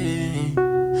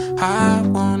 I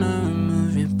wanna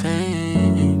remove your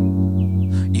pain.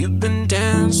 You've been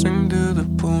dancing through the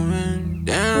pouring,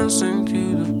 dancing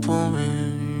through the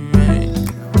pouring rain.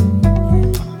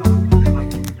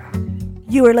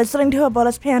 You are listening to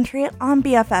Abuela's Pantry on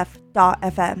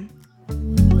BFF.fm.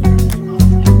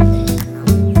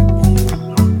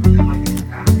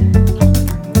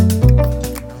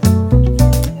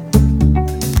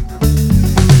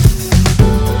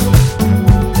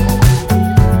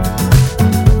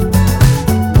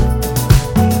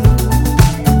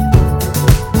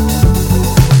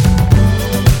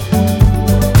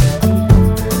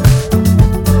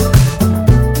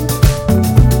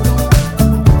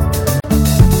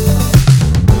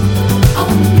 I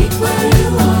wanna meet where you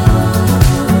are.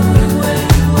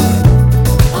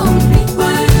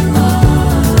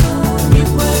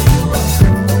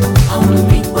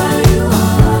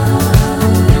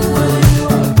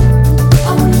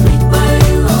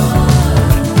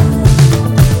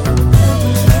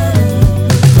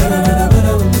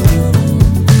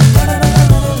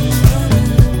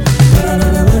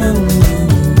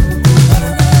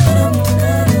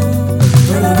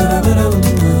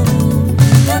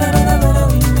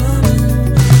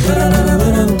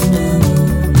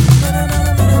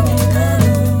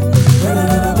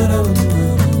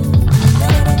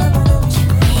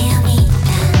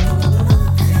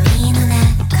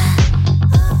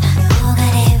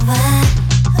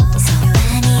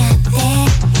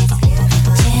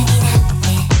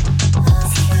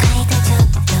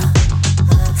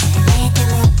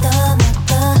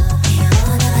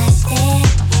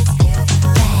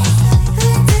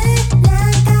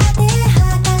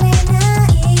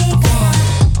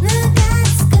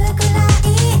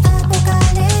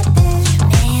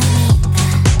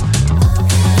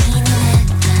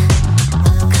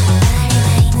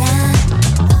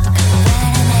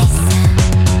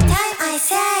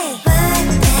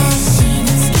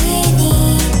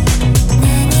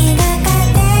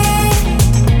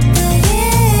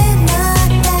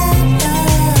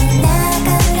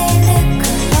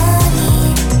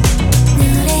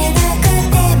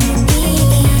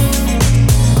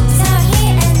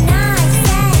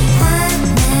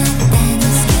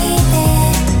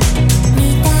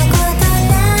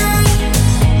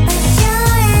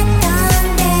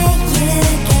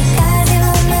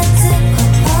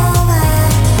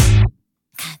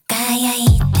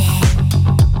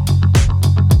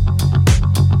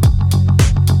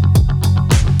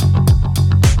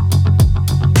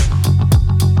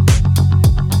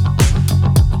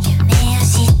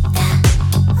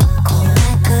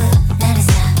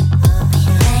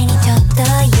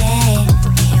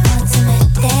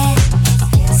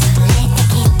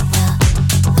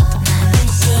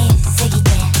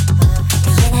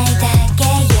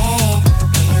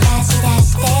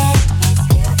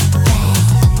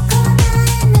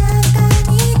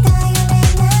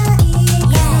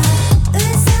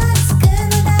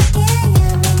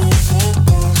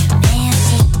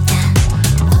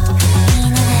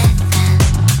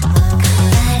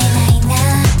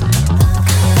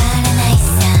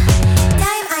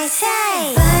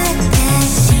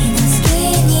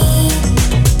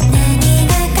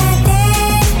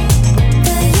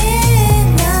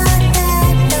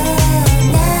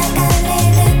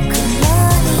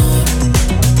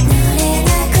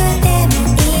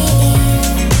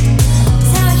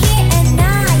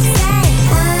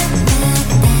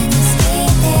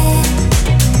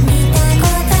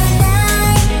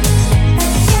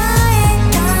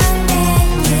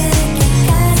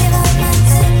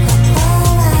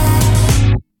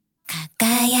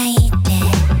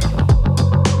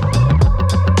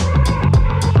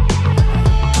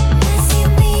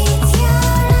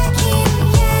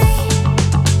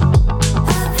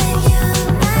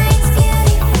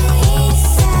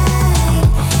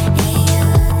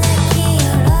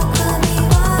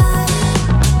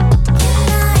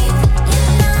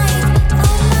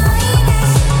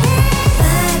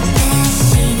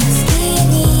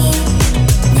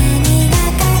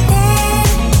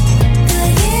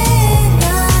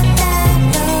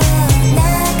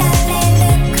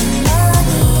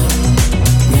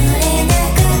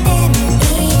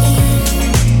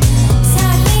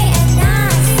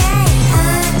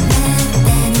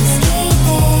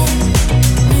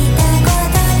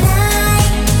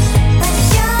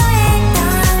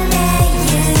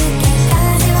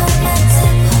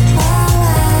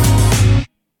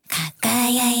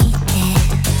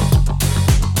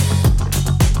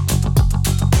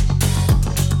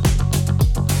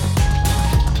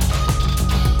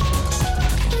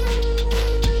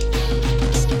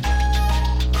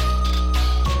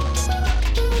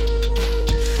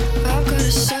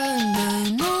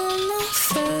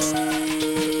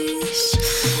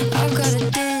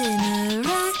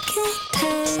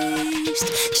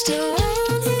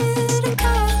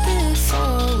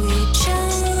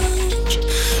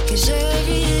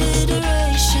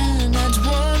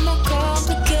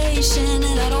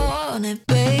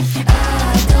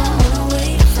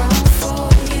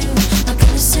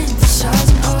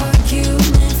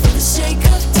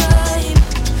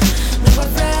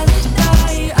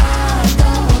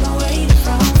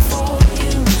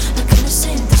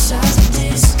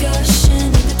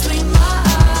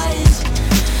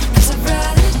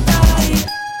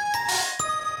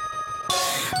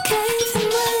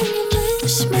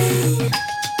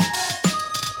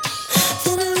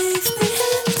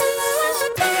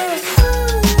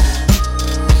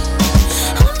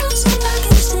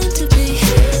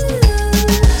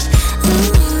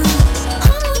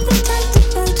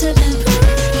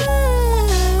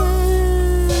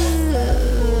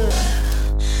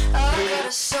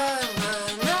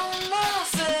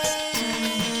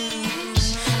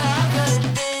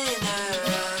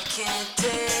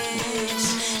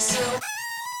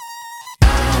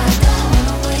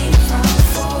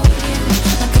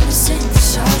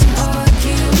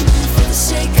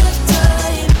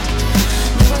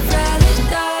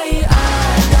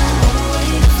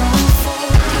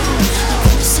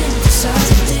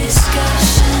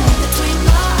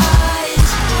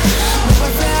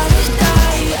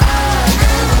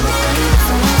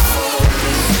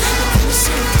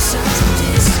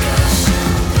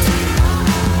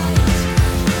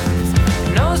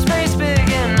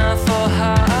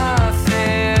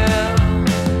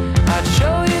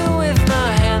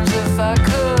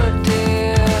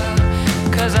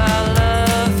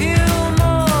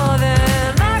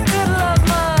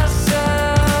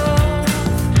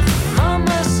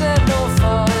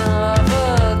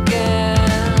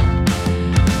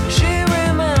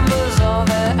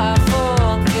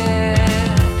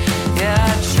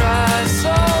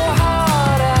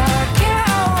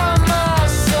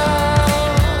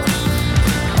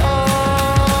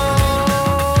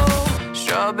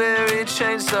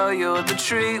 chainsaw, you're the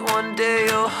treat. One day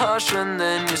you're harsh and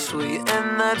then you're sweet.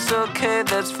 And that's okay,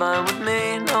 that's fine with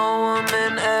me. No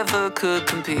woman ever could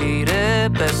compete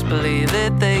it. Best believe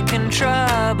it, they can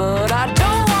try. But I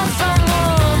don't want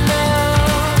someone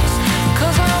else,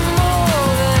 'cause I'm more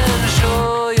than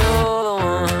sure you're the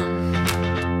one.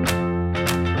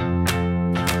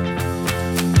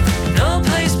 No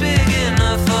place big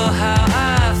enough for how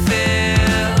I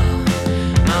feel.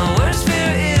 My worst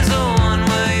fear is the one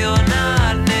where you're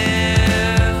not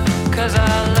near. 'Cause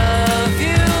I love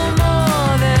you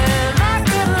more than I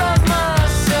could love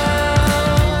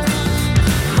myself.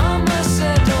 Mama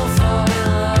said don't fall in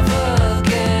love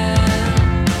again.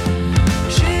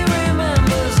 She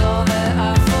remembers all that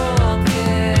I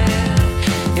forget.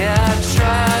 Yeah, I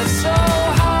tried so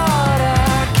hard,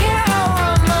 I can't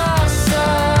outrun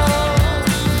myself.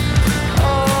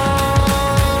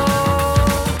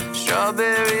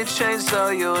 Strawberry chainsaw,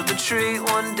 you're the treat.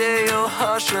 One day you're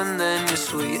harsh and then you're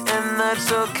sweet. And that's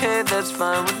okay, that's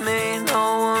fine with me. No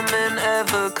woman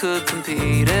ever could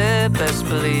compete it. Best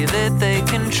believe it, they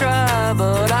can try.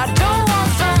 But I don't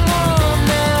want someone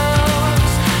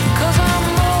else, 'cause I'm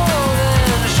more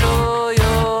than sure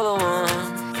you're the one.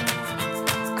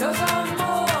 'Cause I'm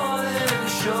more than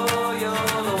sure you're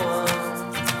the one.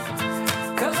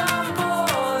 'Cause I'm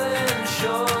more than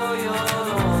sure you're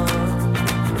the one.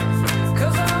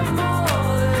 'Cause I'm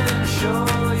more than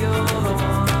sure you're the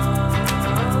one.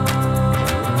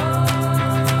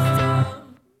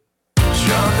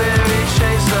 Strawberry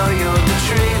chainsaw, you're the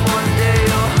treat. One day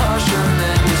you're harsh and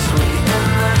then you're sweet. And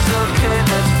that's okay,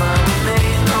 that's fine with me.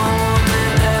 No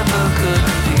woman ever could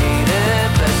beat it.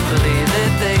 Best believe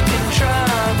it, they can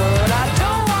try. But I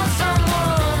don't want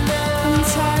someone else. I'm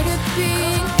tired of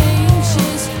being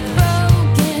anxious,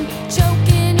 broken,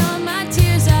 choking on my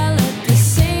tears. I let the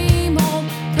same old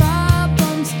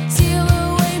problems seal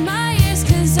away my ears.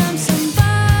 'Cause I'm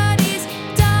somebody's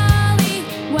dolly.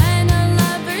 When a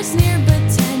lover's near, but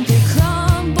tend to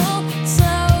crumble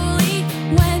slowly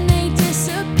when they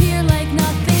disappear like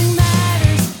nothing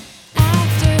matters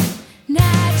after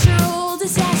natural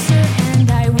disaster. And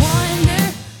I wonder,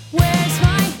 where's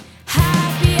my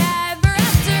happy ever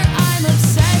after? I'm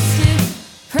obsessive,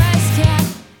 press can't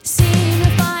seem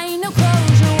to find no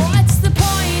closure. What's the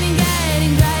point in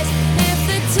getting dressed if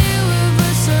the two of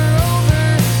us are over?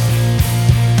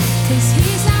 'Cause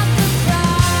he's not the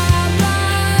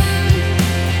problem.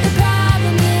 The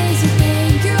problem is you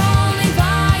think you're only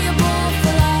viable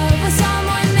for love. When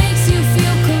someone makes you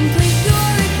feel complete,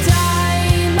 you're a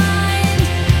diamond.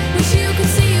 Wish you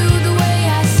could see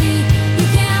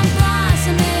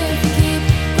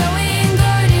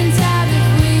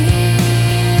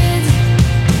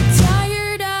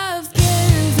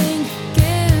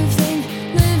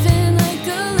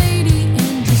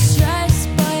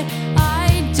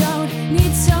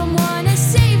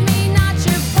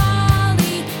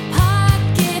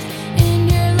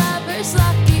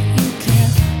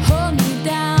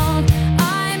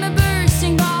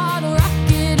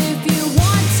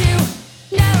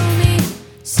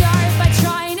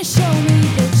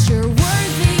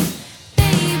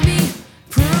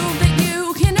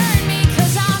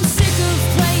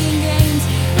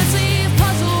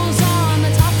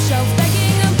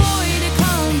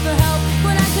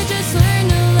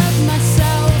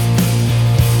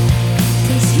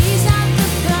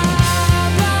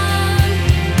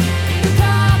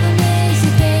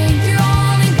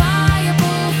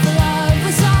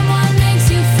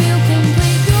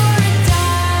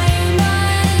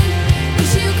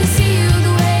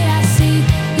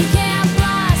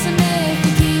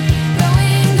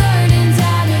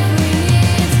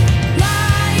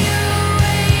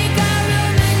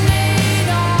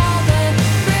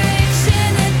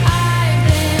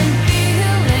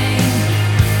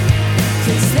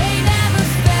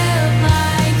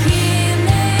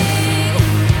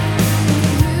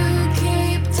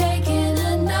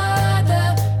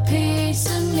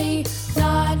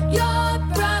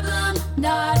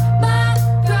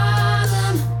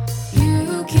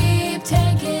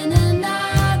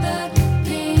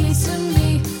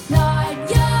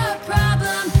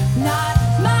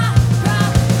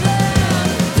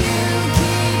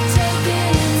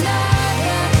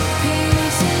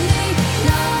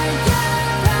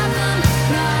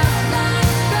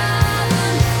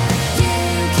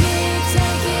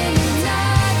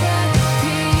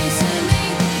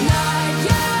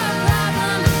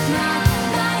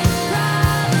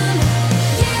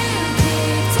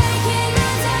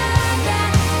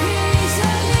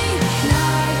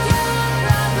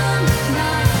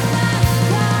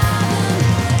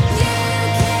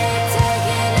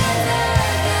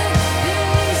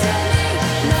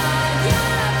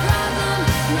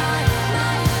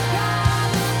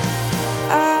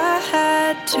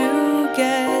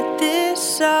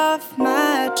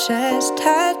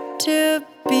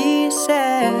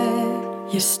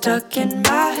head. You're stuck in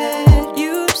my head.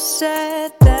 You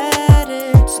said that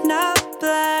it's not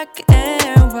black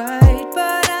and white,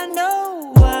 but I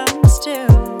know I'm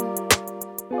still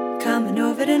coming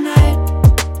over tonight.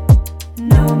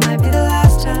 No, it might be the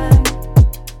last time.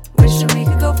 Wishing we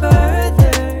could go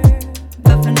further,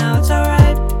 but for now it's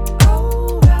alright.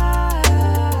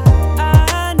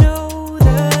 I know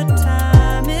the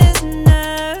time is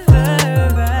never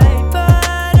right,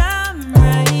 but I'm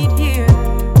right here.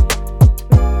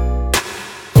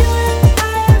 You and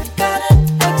I have got an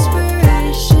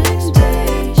expiration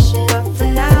date, but for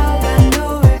now I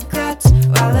know regrets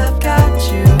while I've got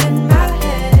you in my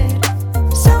head.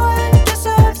 So I guess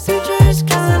our future's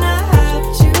gonna have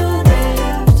to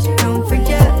wait. Don't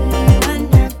forget me when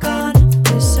you're gone.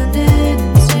 Listen in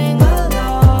and sing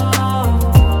along.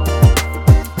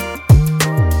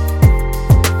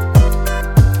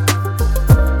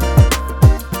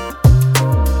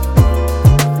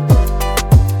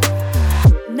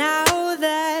 Now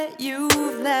that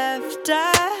you've left, I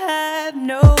have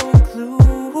no clue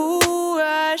who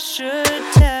I should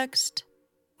text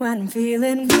when I'm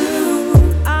feeling blue.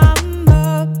 I'm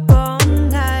up all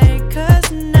night,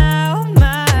 'cause now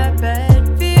my bed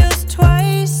feels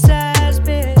twice as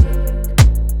big.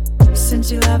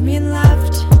 Since you left me and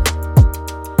left,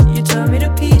 you tore me to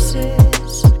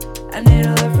pieces. I need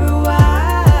to live for a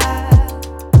while,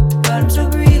 but I'm still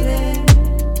breathing.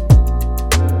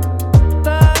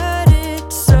 But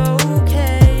it's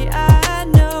okay, I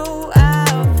know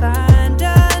I'll find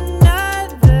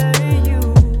another you.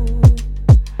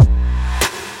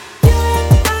 You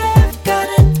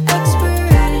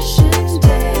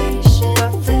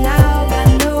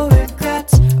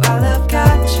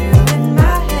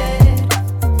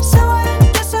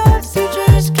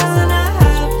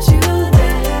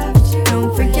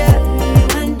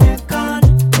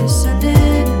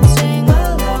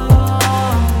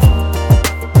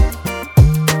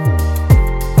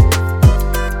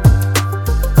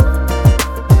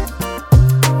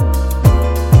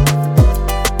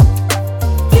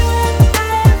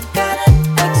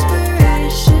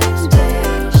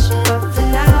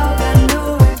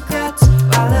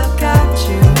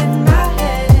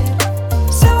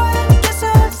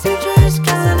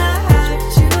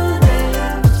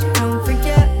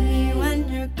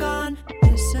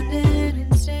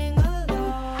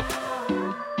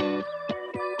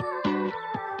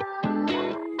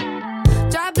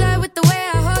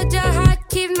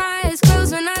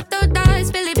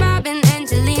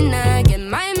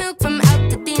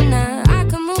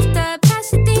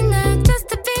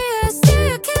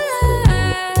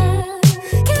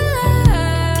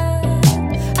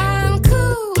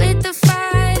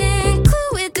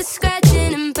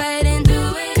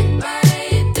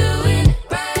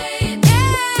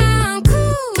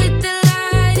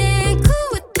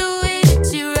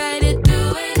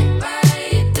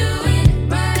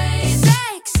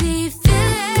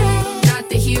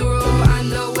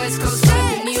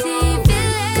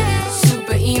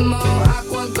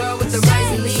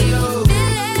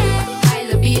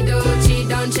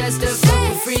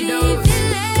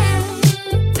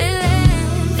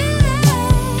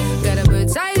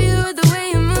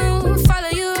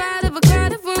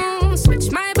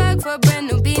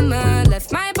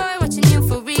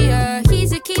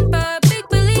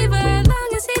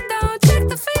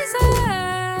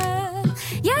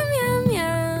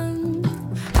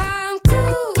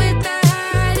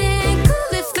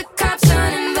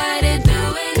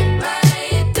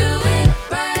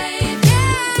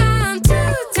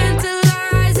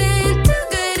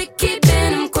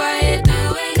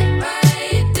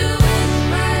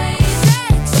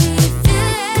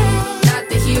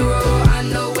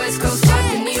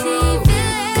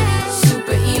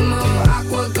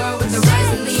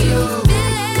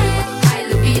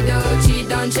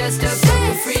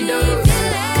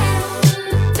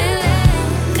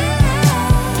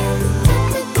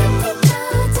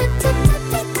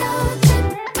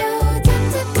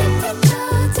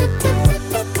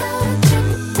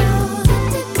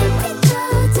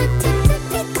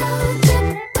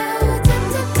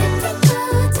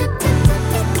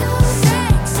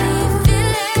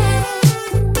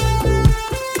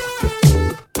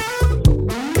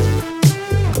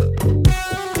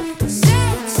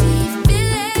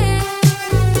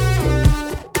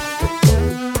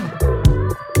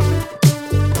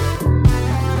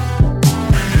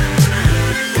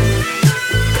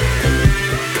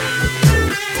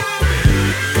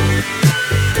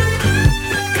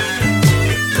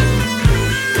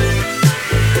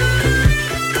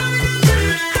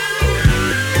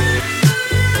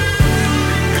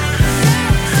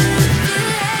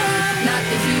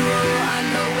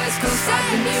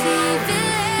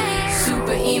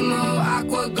emo,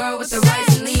 aqua girl with the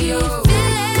rising Leo.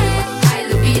 High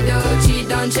libido,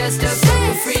 cheat on Chester, fuck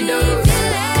with Fritos.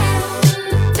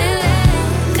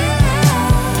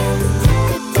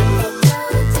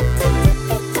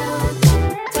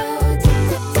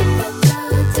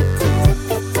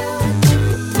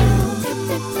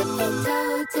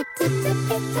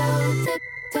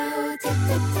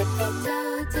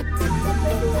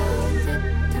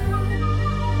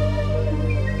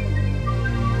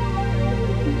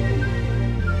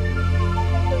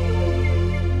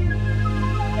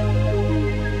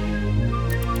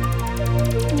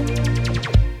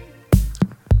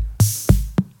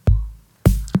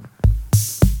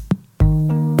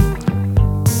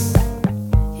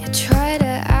 You try to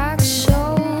act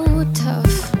so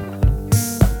tough,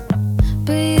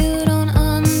 but you don't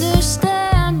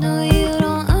understand. No, you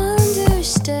don't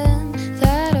understand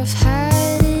that I've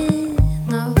had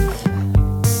enough.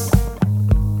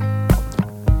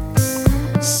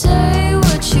 Say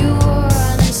what you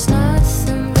want, it's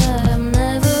nothing that I've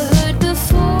never heard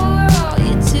before. All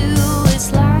you do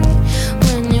is lie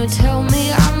when you tell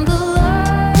me I'm the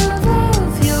love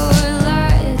of your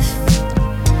life.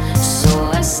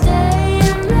 So I stay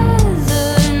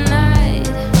another night.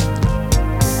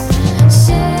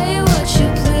 Say what you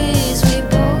please, we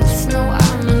both know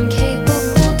I'm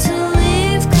incapable to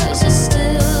leave. 'Cause it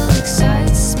still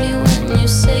excites me when you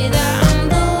say that I'm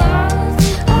the love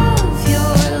of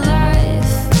your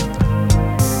life.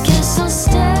 Guess I'll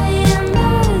stay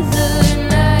another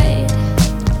night.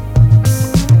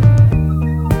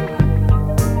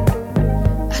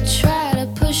 I try to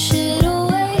push it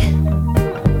away,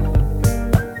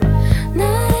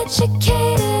 not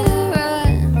educated to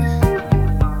run.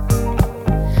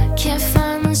 Can't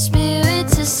find the spirit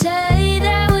to say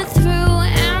that we're through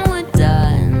and we're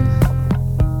done.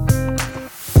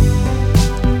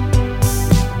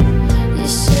 You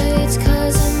say it's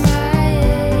 'cause of my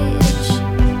age,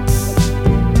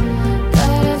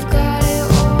 that I've got it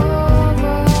all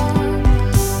wrong.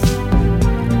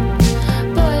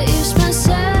 But you spent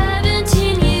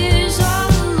 17 years all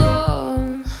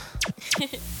alone.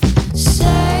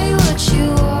 Say what you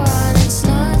want, it's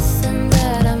nothing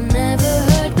that I've never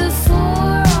heard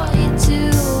before. All you do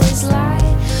is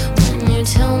lie when you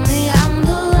tell me I'm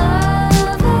the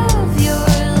love of your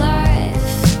life.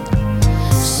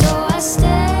 So I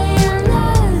stay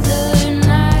another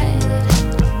night.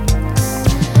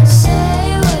 Say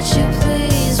what you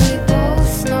please, we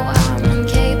both know I'm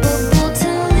incapable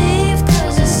to leave.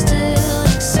 'Cause it still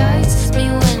excites me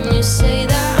when you say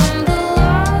that I'm the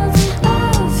love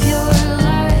of your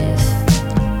life.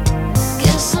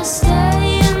 Guess I'll stay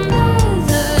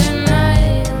another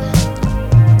night.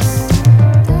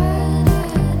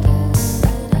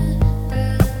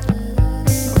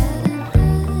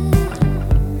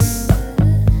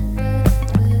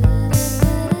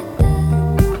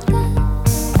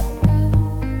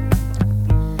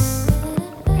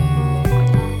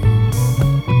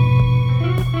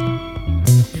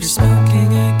 You're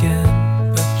smoking again,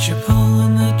 but you're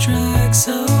pulling the drag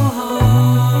so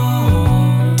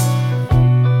hard.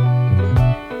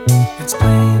 It's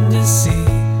plain to see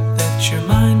that your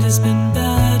mind has been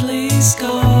badly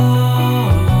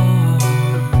scarred.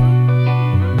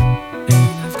 And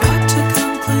I've got to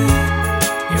come clean,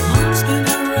 your mom's been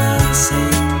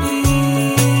harassing me.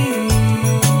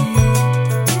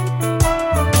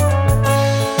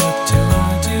 What do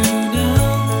I do now?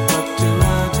 What do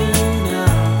I do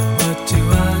now? What do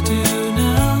I do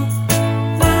now?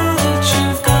 Now that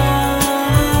you've gone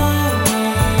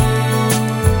away,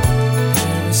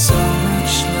 there is so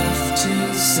much left to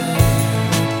say.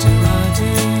 What do I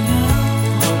do now?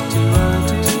 What do I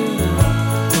do now?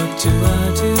 What do I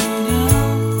do now?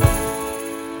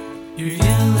 You're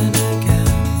yelling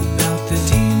again about the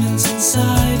demons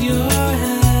inside your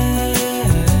head.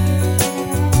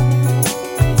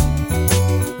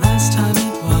 Last time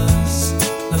it was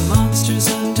the monsters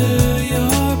under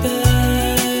your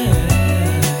bed.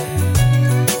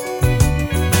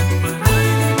 What I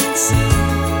didn't see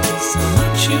is how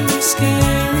much you were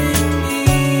scaring me.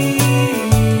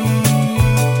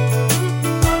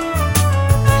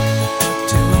 What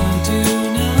do I do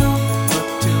now? What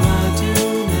do I do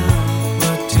now?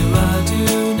 What do I do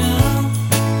now?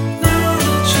 Now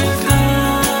that you've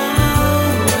gone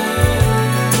away,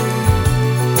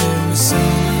 there is so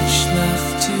much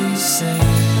left to say.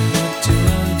 What do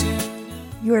I do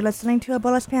You are listening to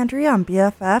Abuela's Pantry on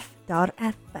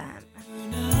BFF.fm.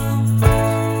 now?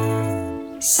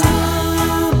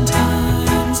 Sometimes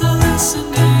I listen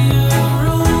to your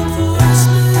own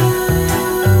voicemails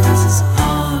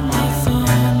on my phone.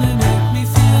 They make me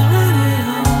feel right at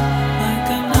home, like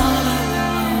I'm not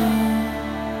alone.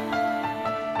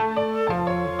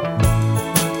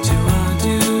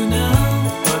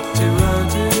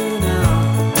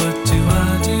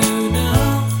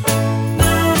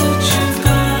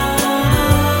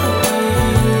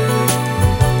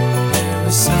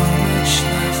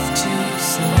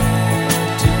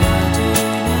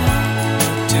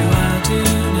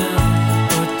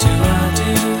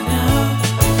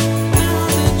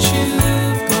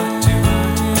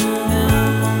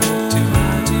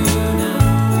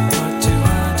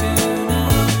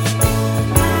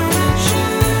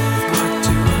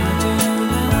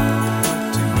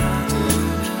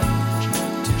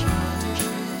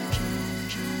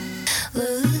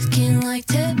 Looking like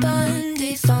Ted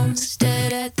Bundy phones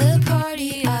dead at the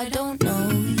party. I don't know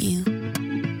you.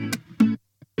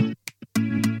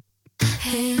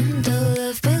 Handle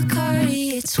of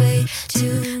Bacardi, it's way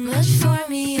too much for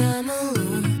me. I'm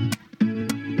alone.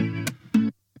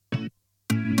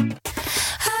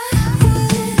 I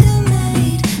would have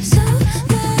made so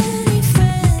many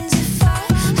friends if I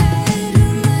had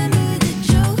remembered the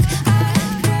joke I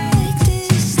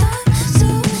practiced. I'm so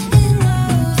in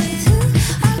love with who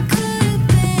I could have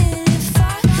been if I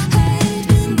had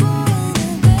been born a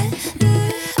better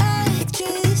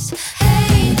actress.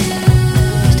 Hey dude,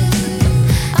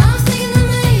 I'm thinking that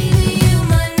maybe you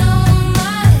might know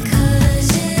my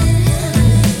cousin.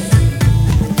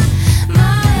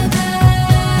 My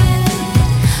bad,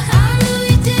 I knew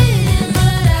you didn't,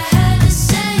 but I had to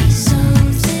say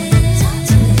something.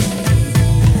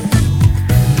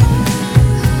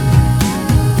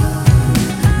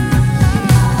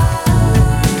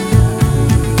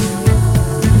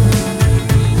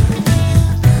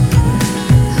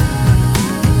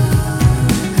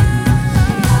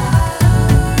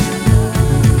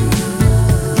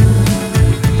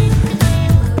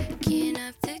 Working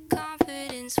up the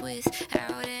confidence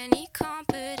without any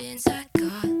competence. I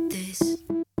got this.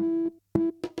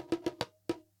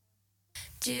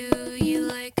 Do you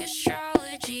like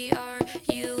astrology? Are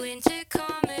you into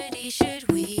comedy?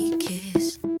 Should we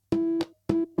kiss?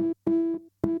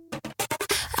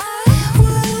 I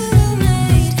would have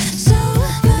made so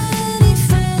many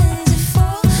friends if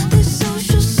all the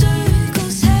social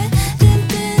circles hadn't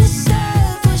been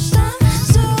established. I'm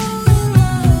so in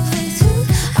love with who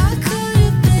I could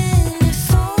have been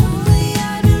if only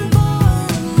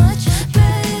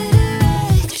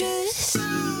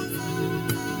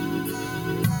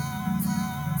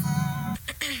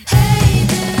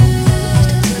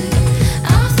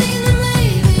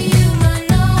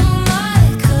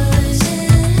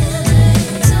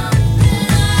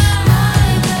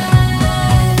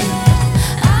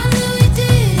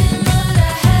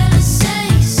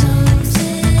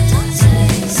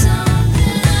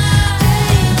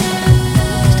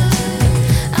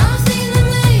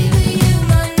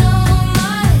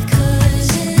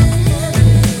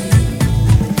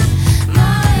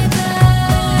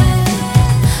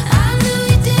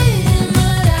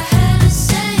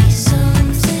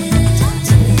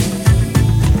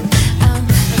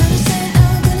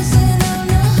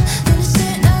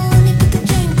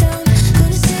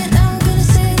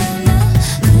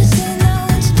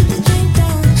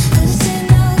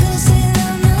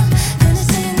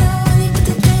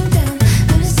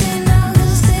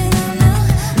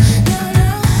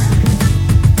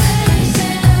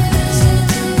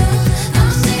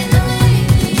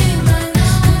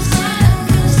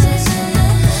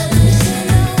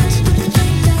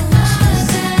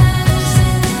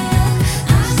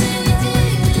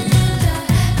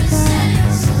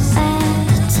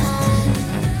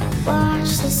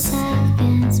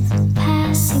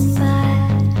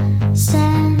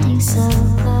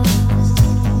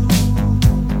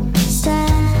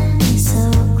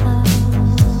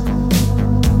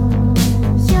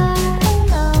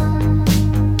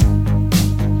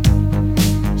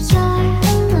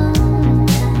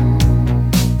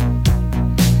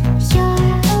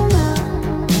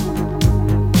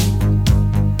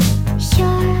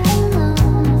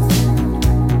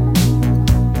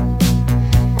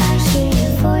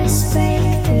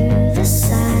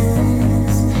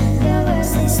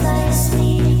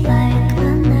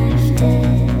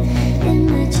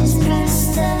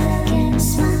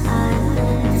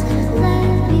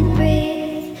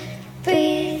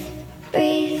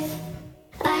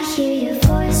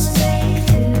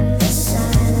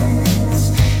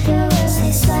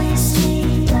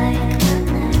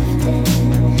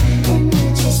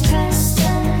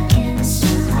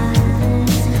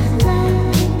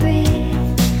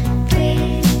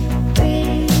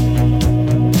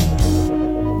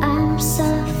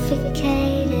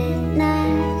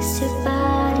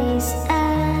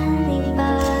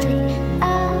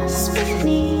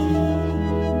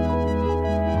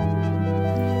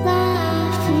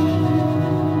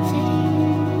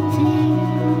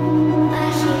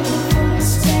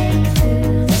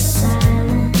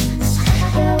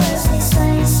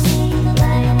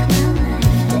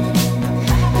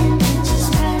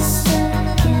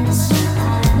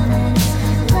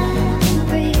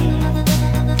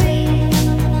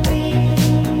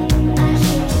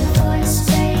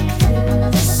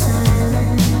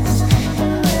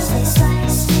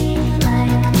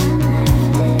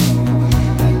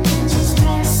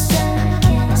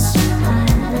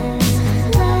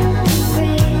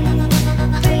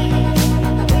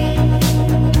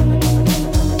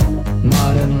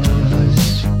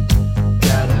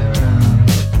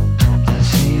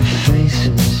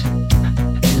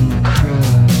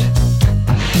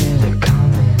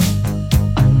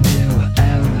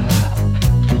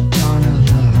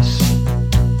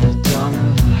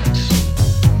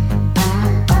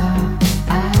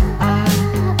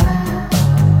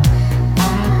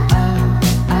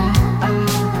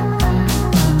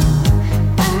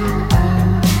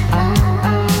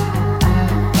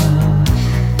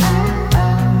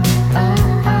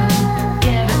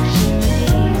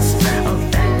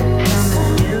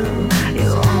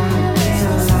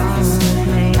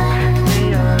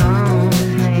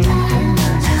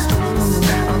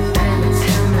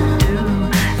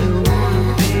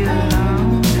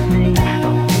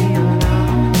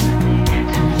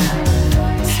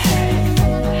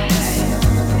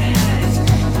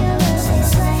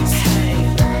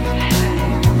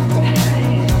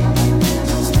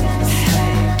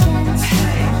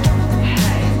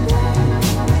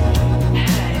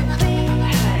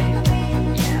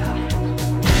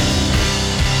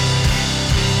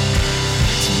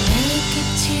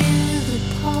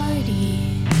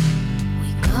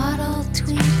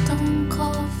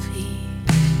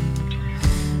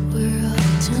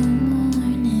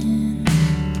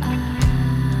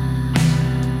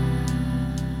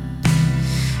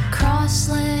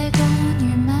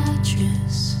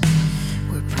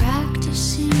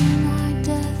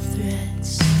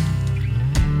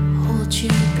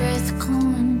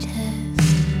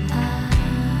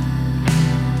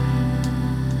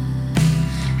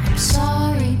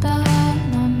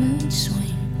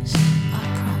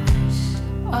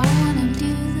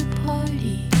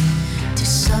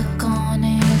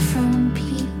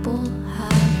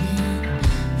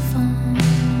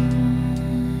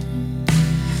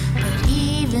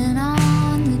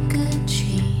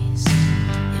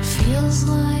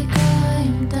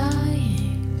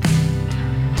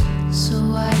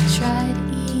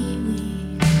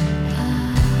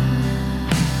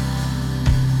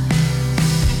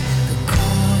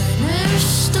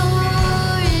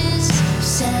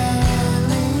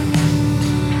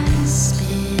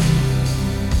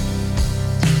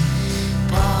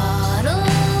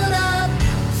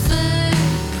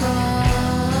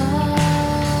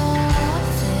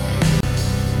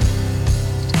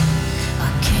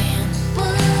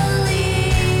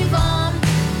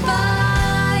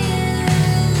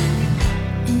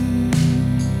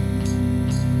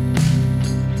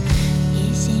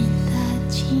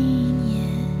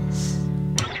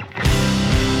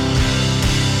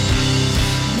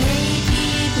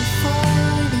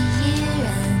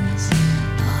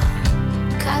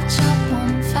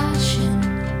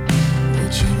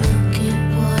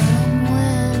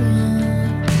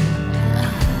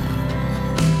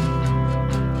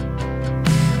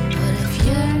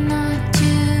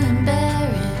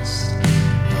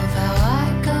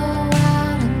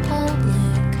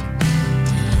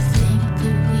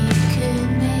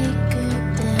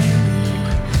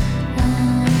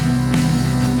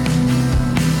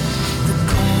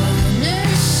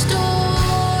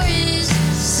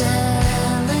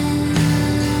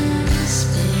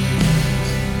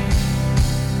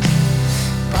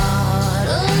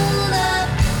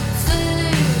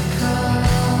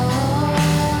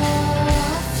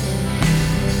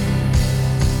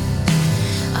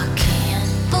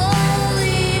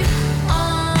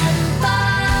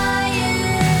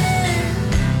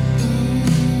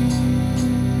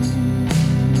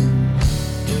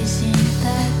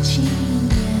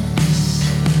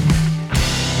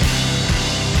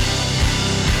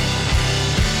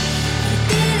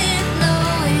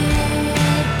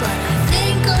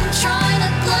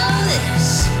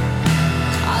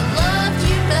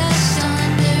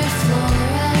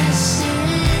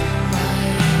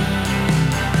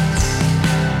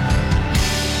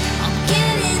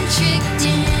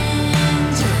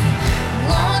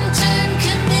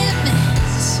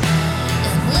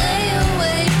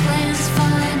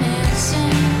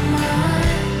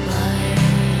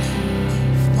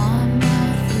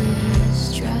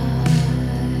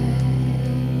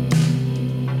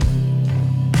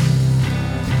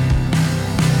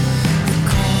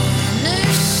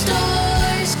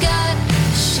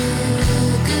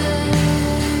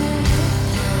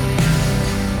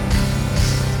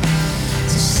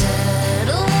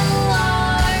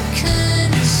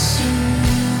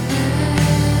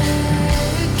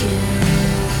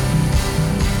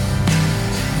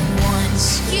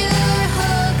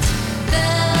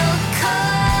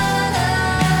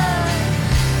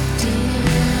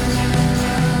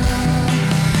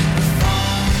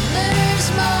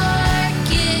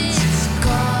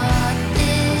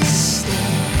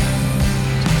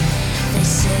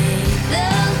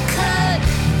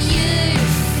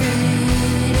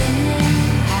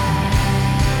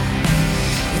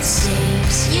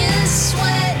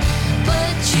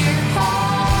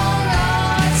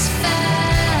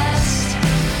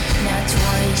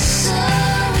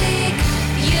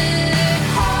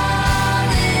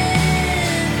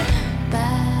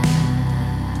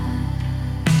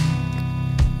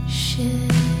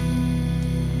magic.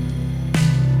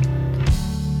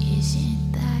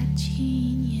 Isn't that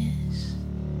genius?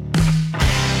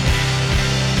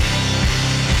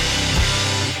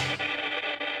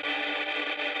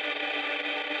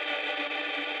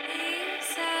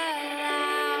 Please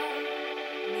allow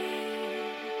me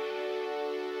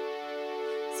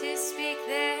to speak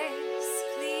this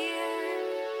clearly.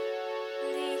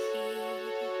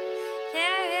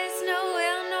 There is no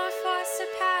will nor force or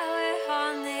power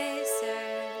on this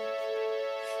earth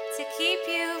to keep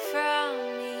you from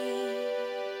me.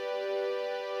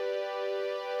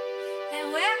 And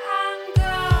where I'm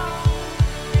going,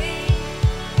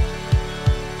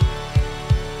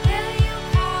 will you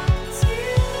come to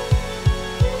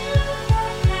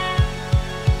now?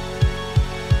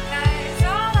 'Cause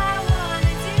all I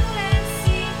wanna do and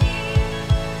see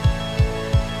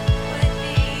would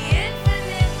be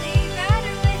infinitely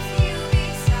better with you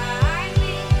beside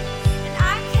me. And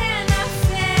I cannot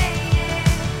say it.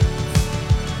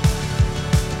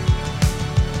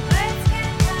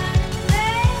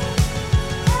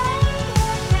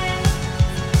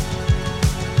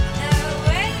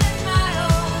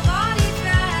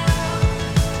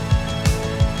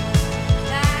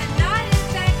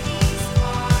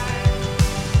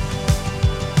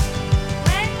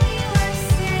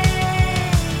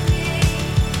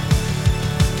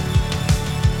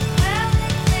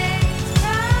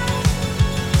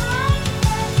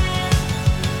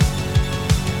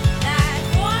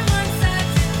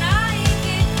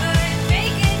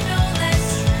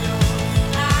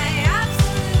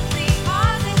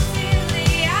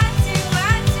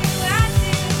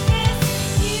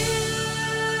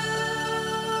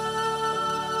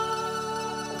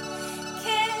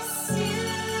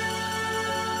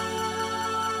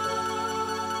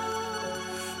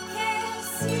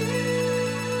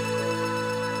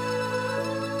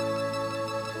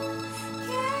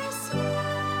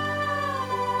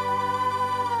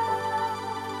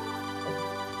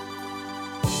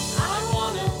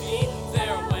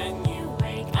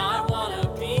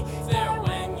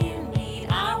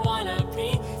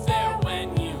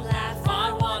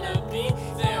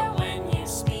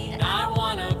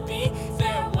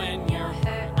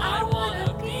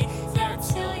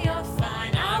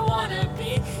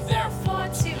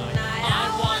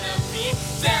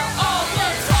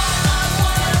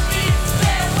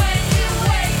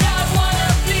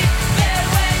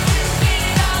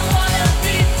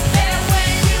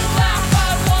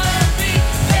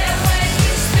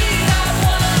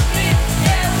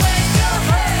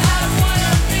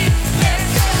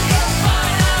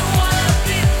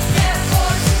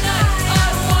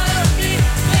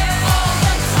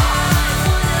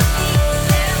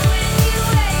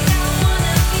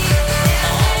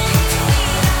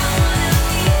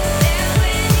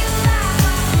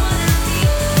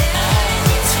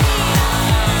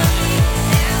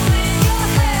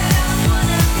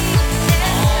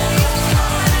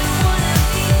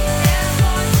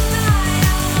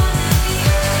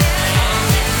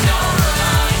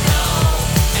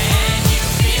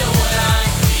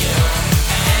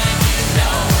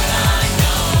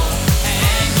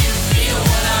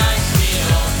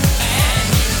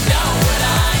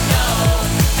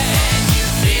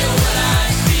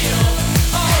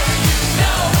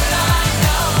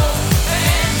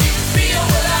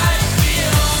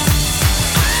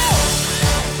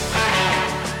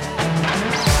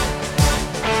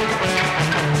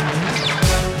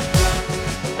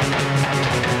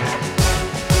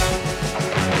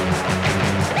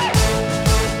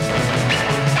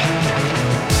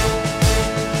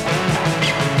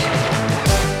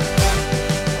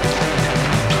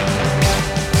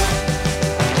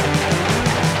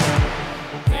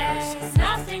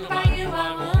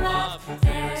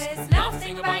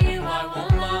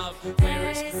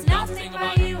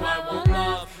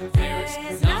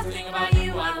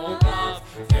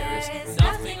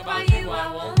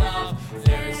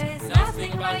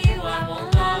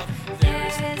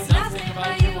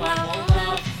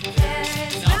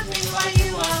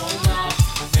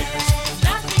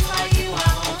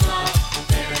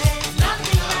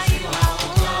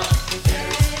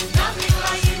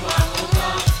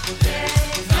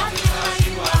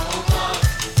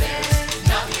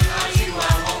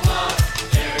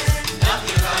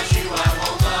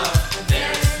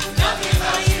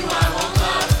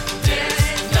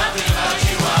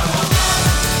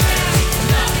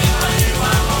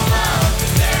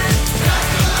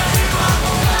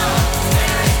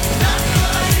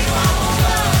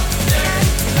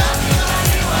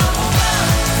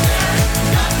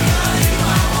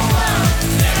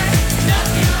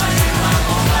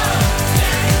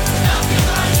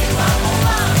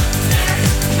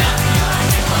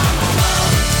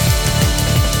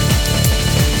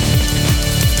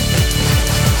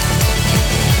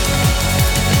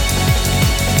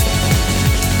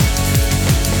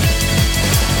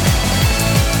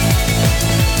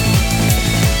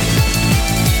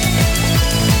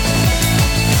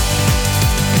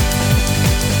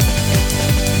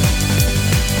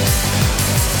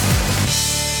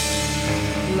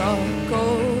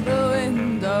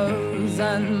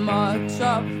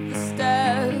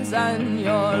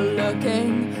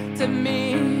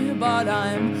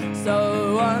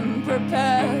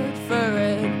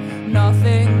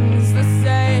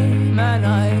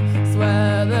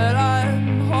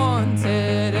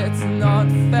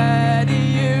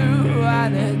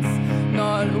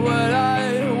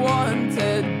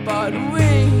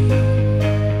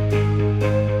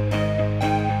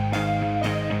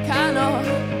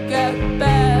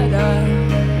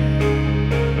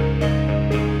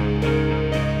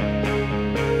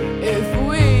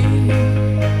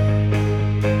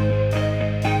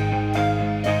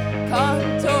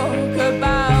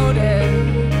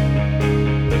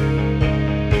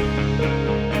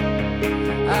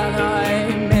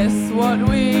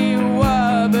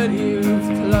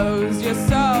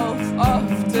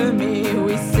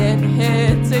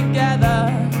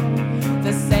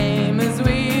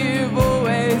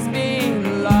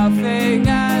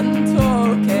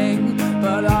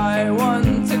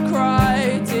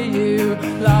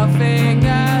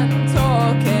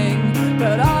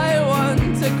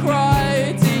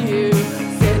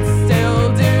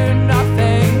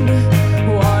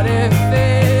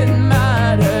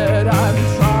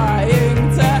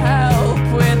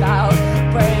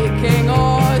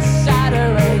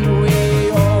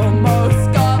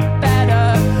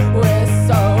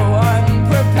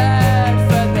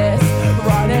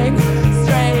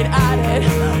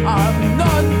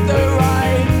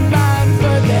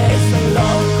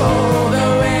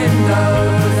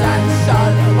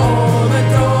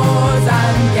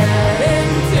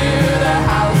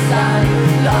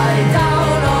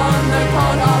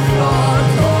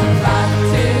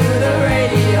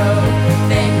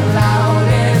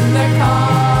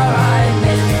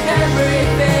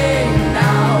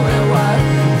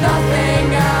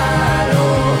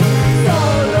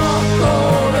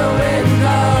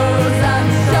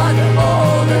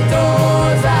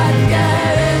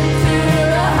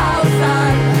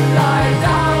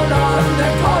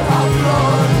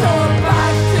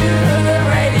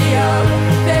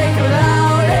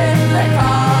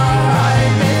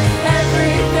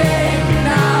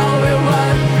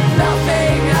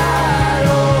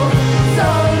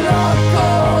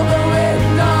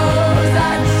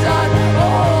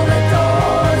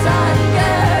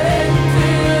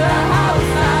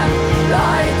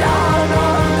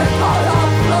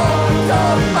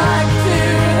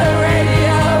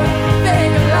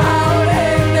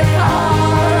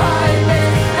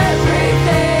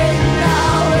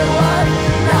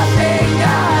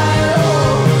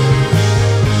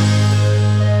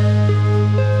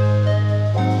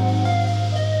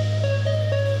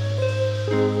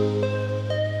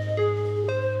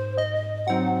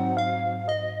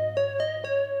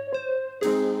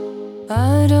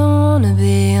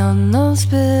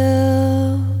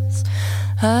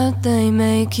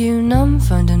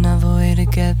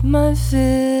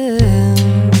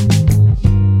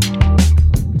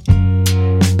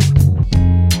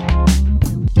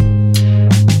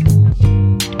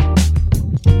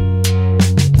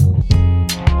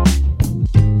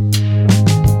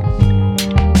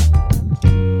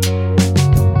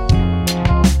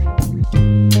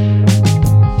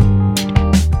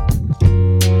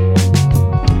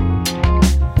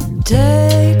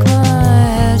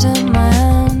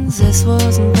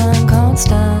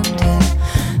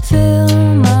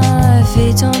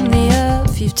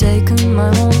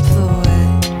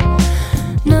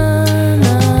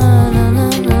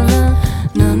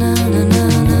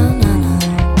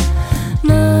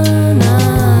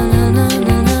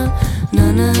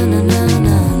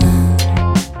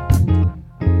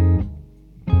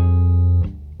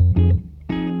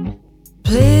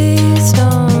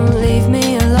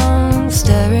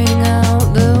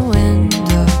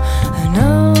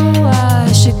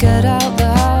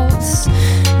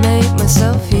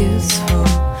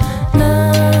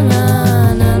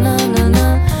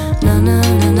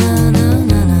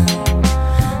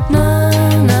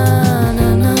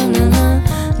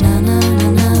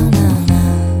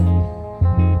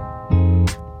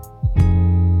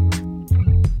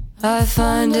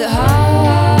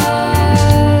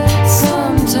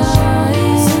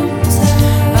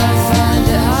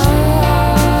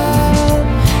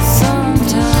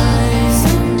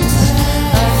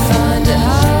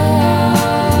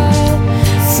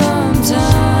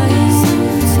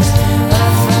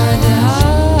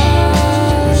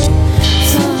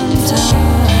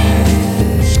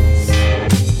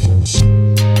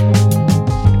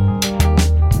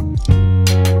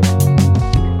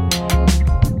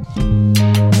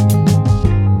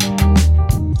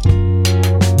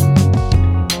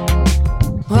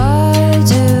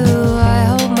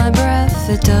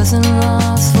 doesn't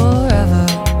last forever.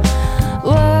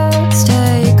 Words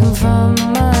taken from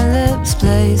my lips,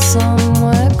 placed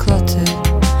somewhere cluttered.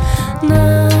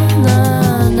 Na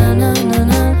na na na na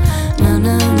na na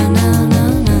na na na na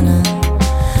na na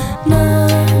na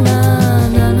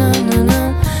na na na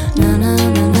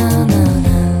na na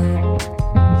na.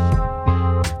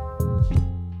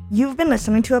 You've been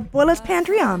listening to Abuela's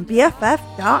Pantry on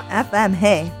BFF.FM.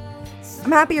 Hey,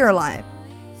 I'm happy you're alive.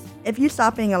 If you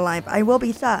stop being alive, I will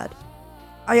be sad.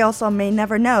 I also may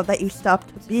never know that you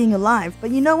stopped being alive,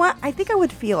 but you know what? I think I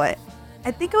would feel it.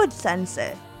 I think I would sense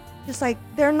it. Just like,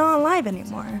 they're not alive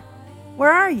anymore.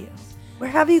 Where are you? Where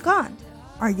have you gone?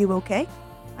 Are you okay?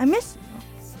 I miss you.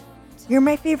 You're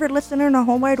my favorite listener in the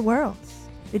whole wide world.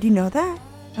 Did you know that?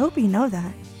 I hope you know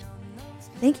that.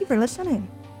 Thank you for listening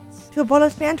to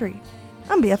Abuela's Pantry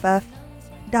on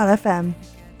BFF.FM.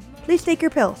 Please take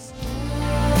your pills.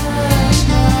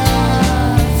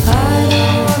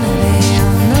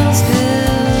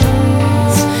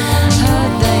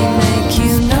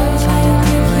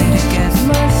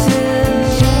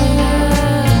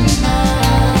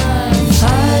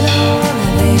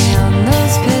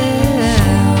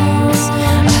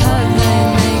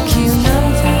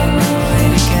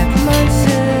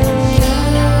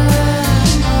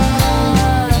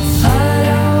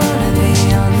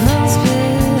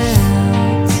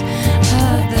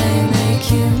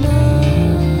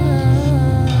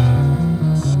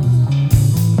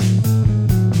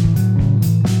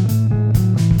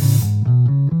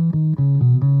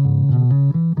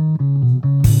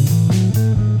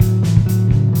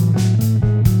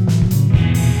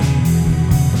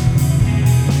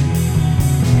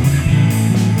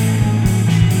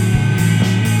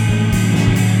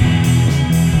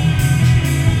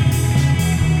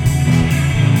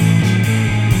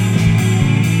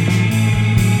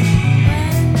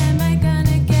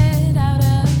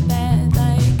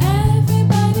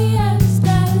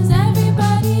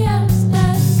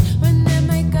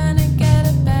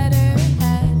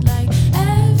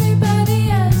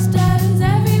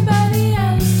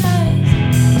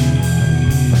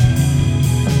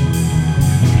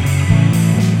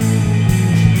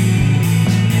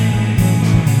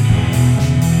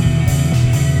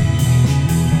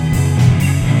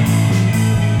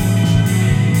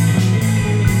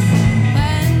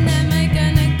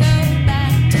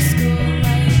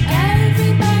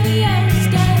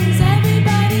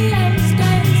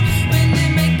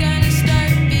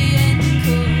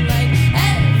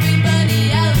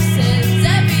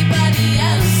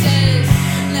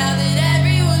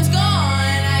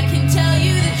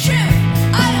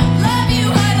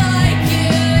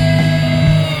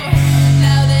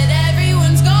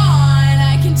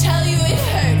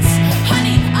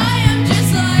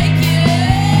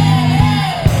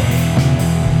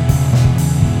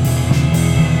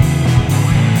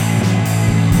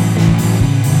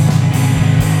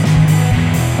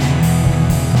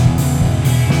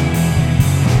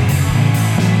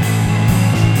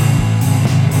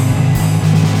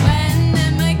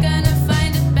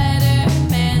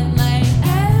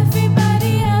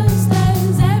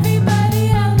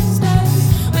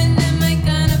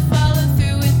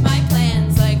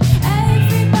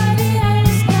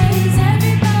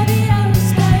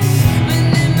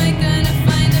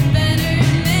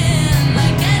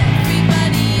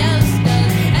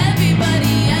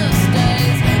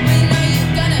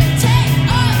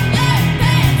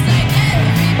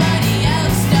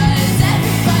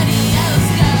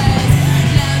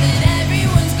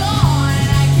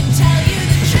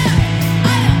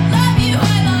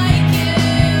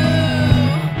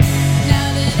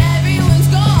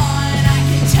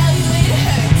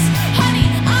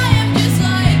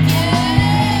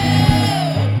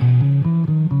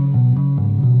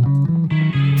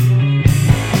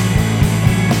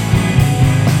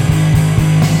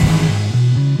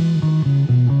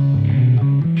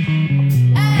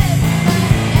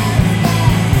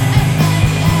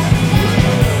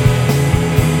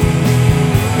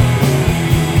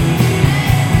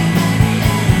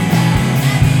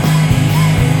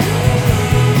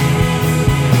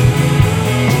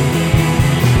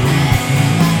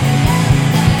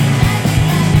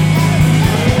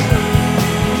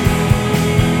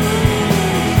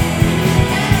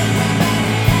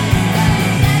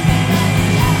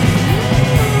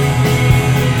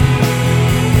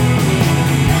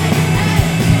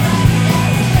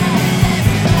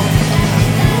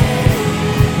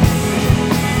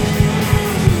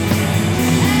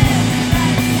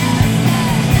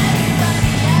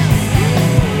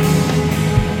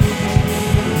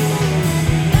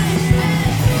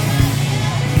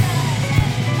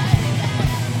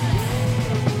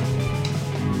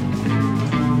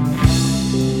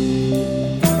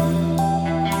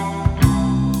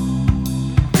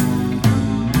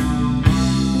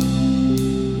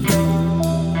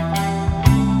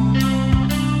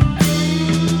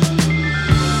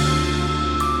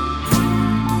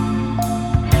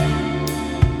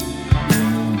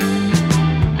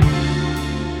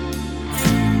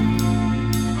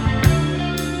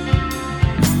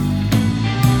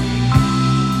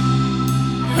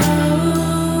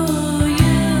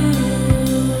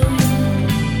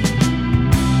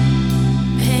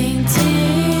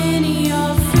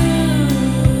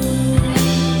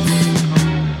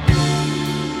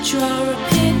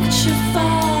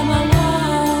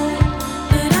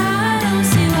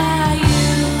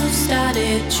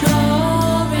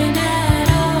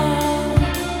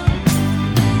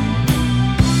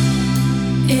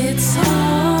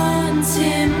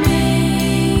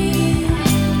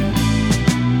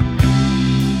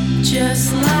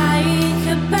 Just like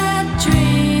a bad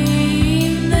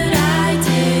dream that I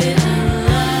didn't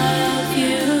love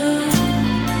you.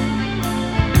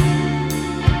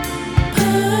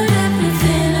 Put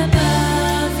everything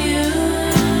above you.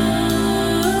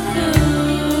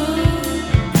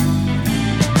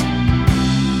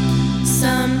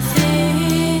 Some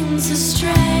things are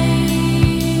strange.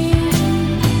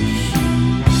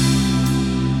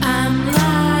 I'm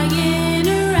lying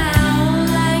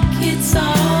around like it's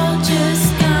all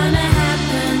just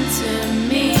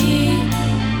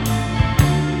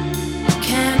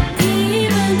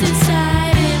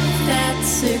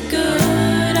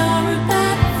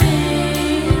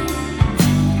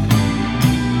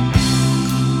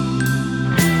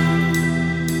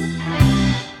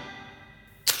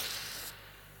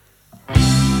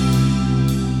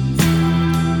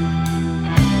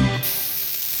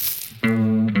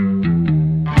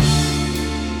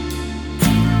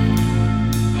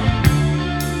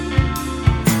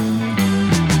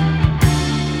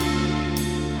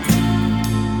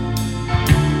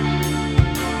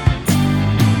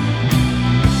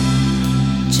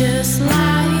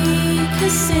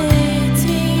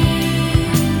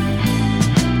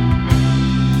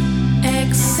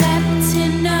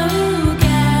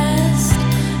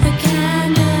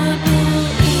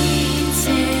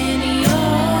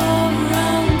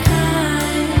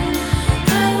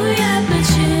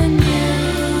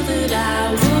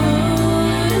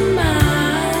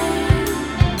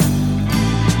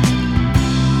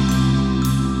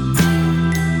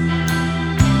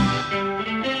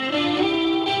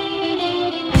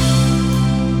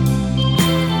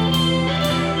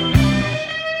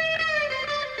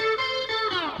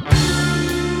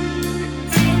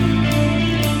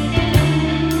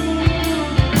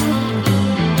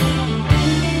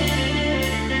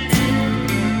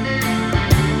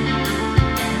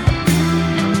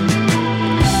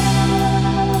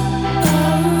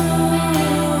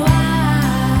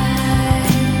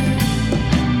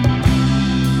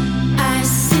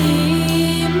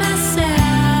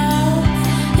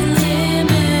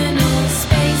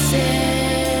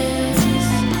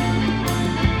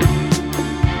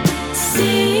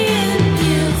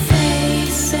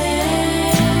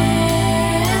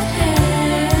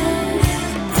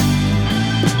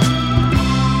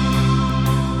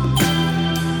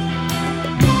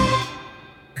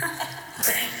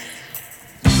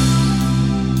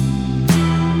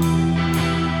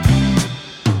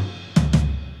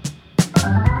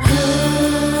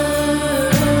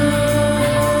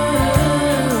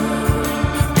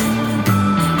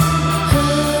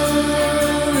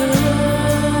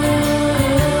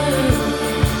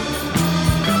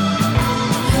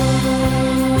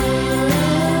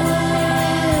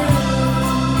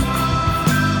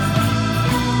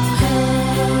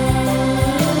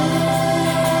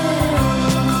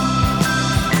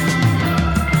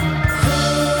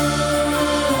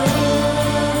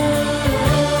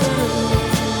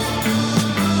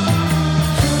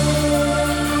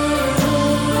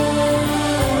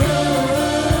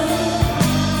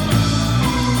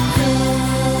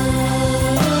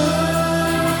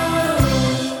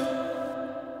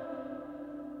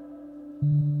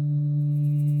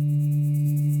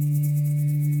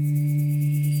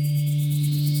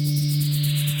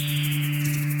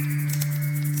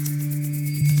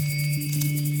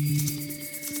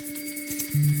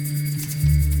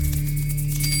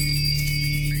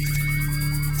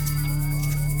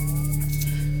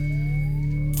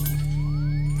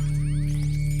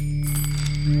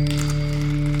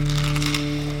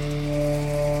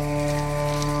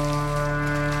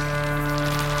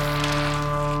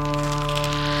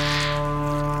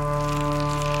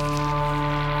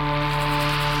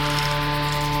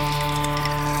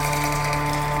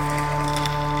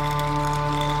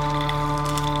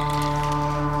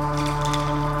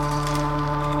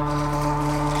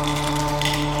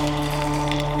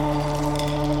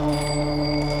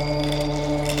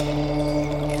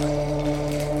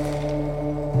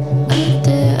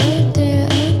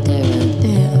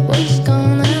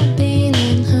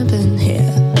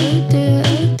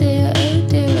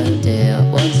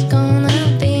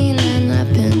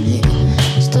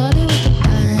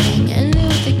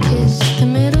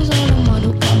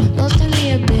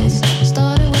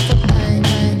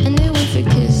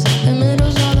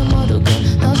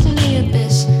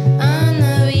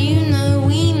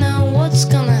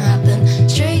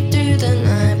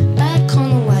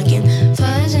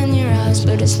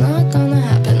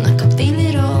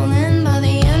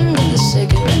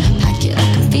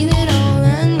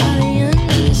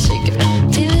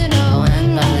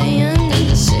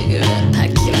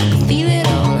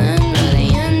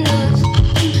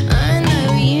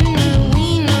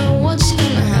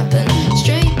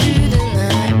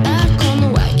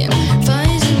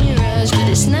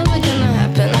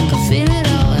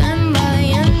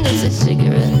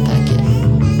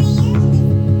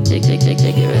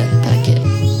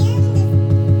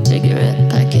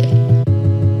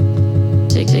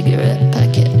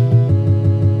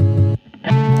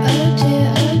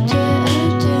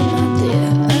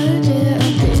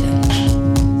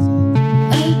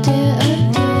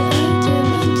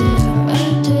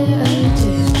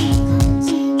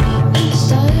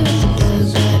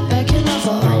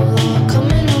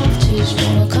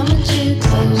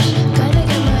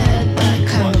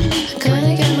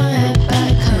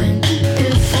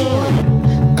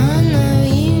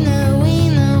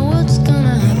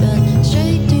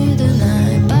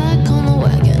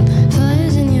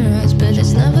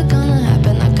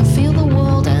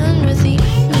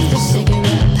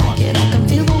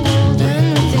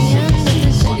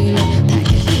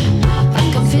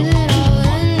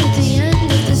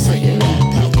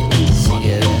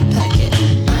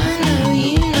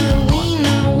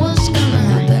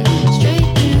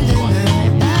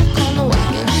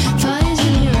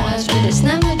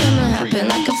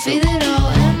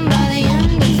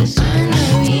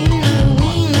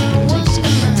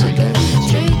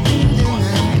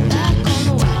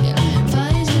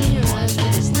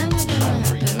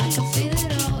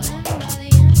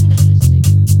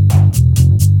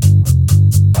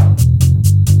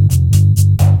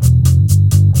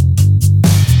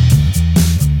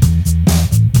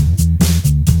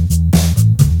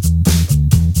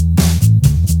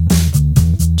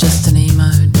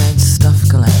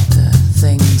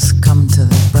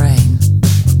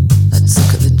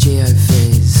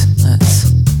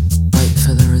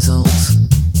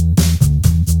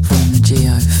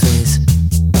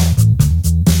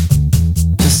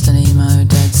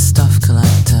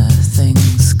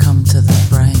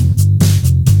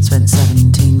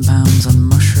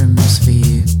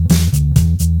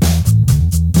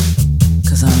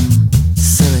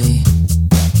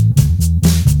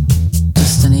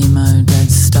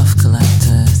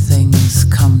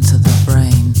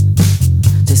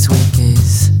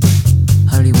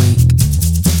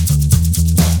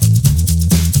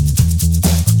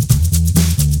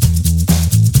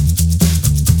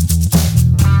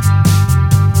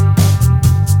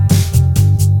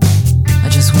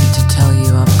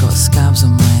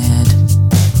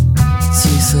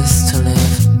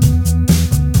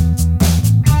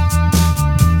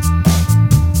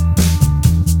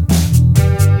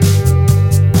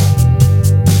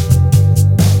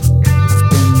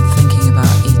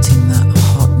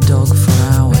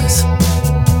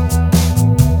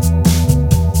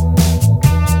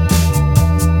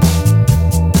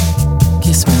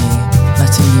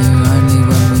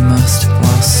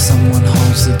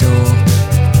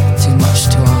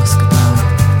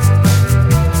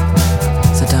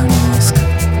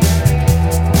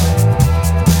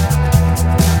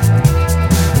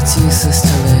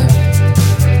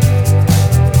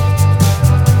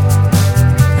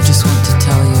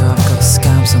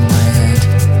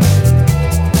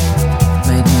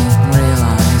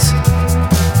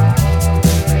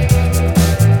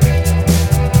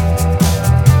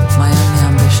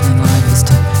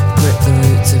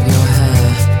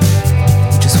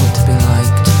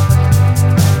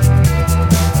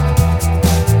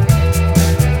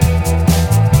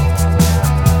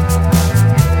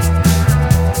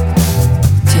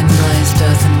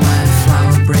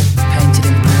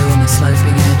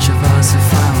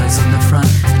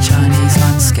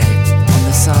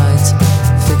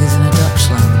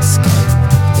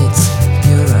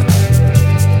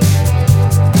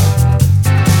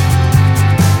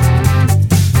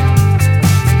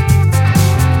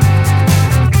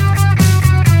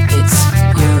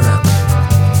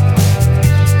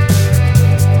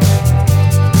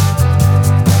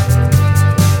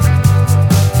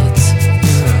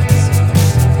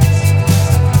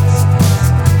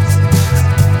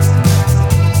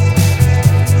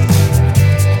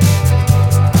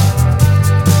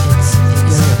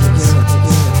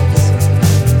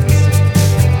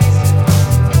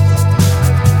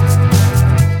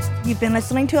been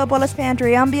listening to Abuela's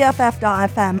Pantry on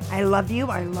BFF.fm. I love you,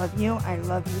 I love you, I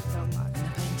love you so much.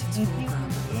 Thank you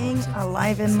for being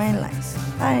alive in my life.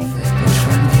 Bye. Bush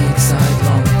from the inside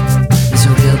long is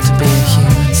revealed to be a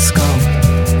human skull.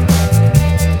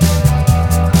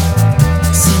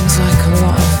 Seems like a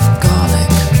lot of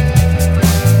garlic.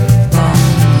 Long,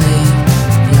 lean,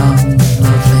 young,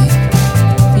 lovely.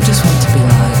 You just want to be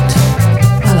liked.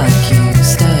 I like you,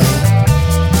 stay.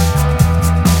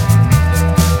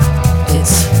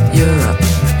 It's Europe.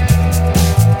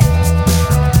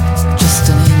 Just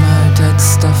an emo dead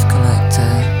stuff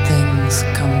collector. Things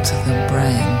come to the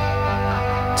brain.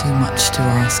 Too much to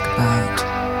ask about.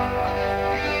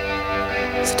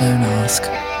 So don't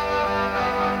ask.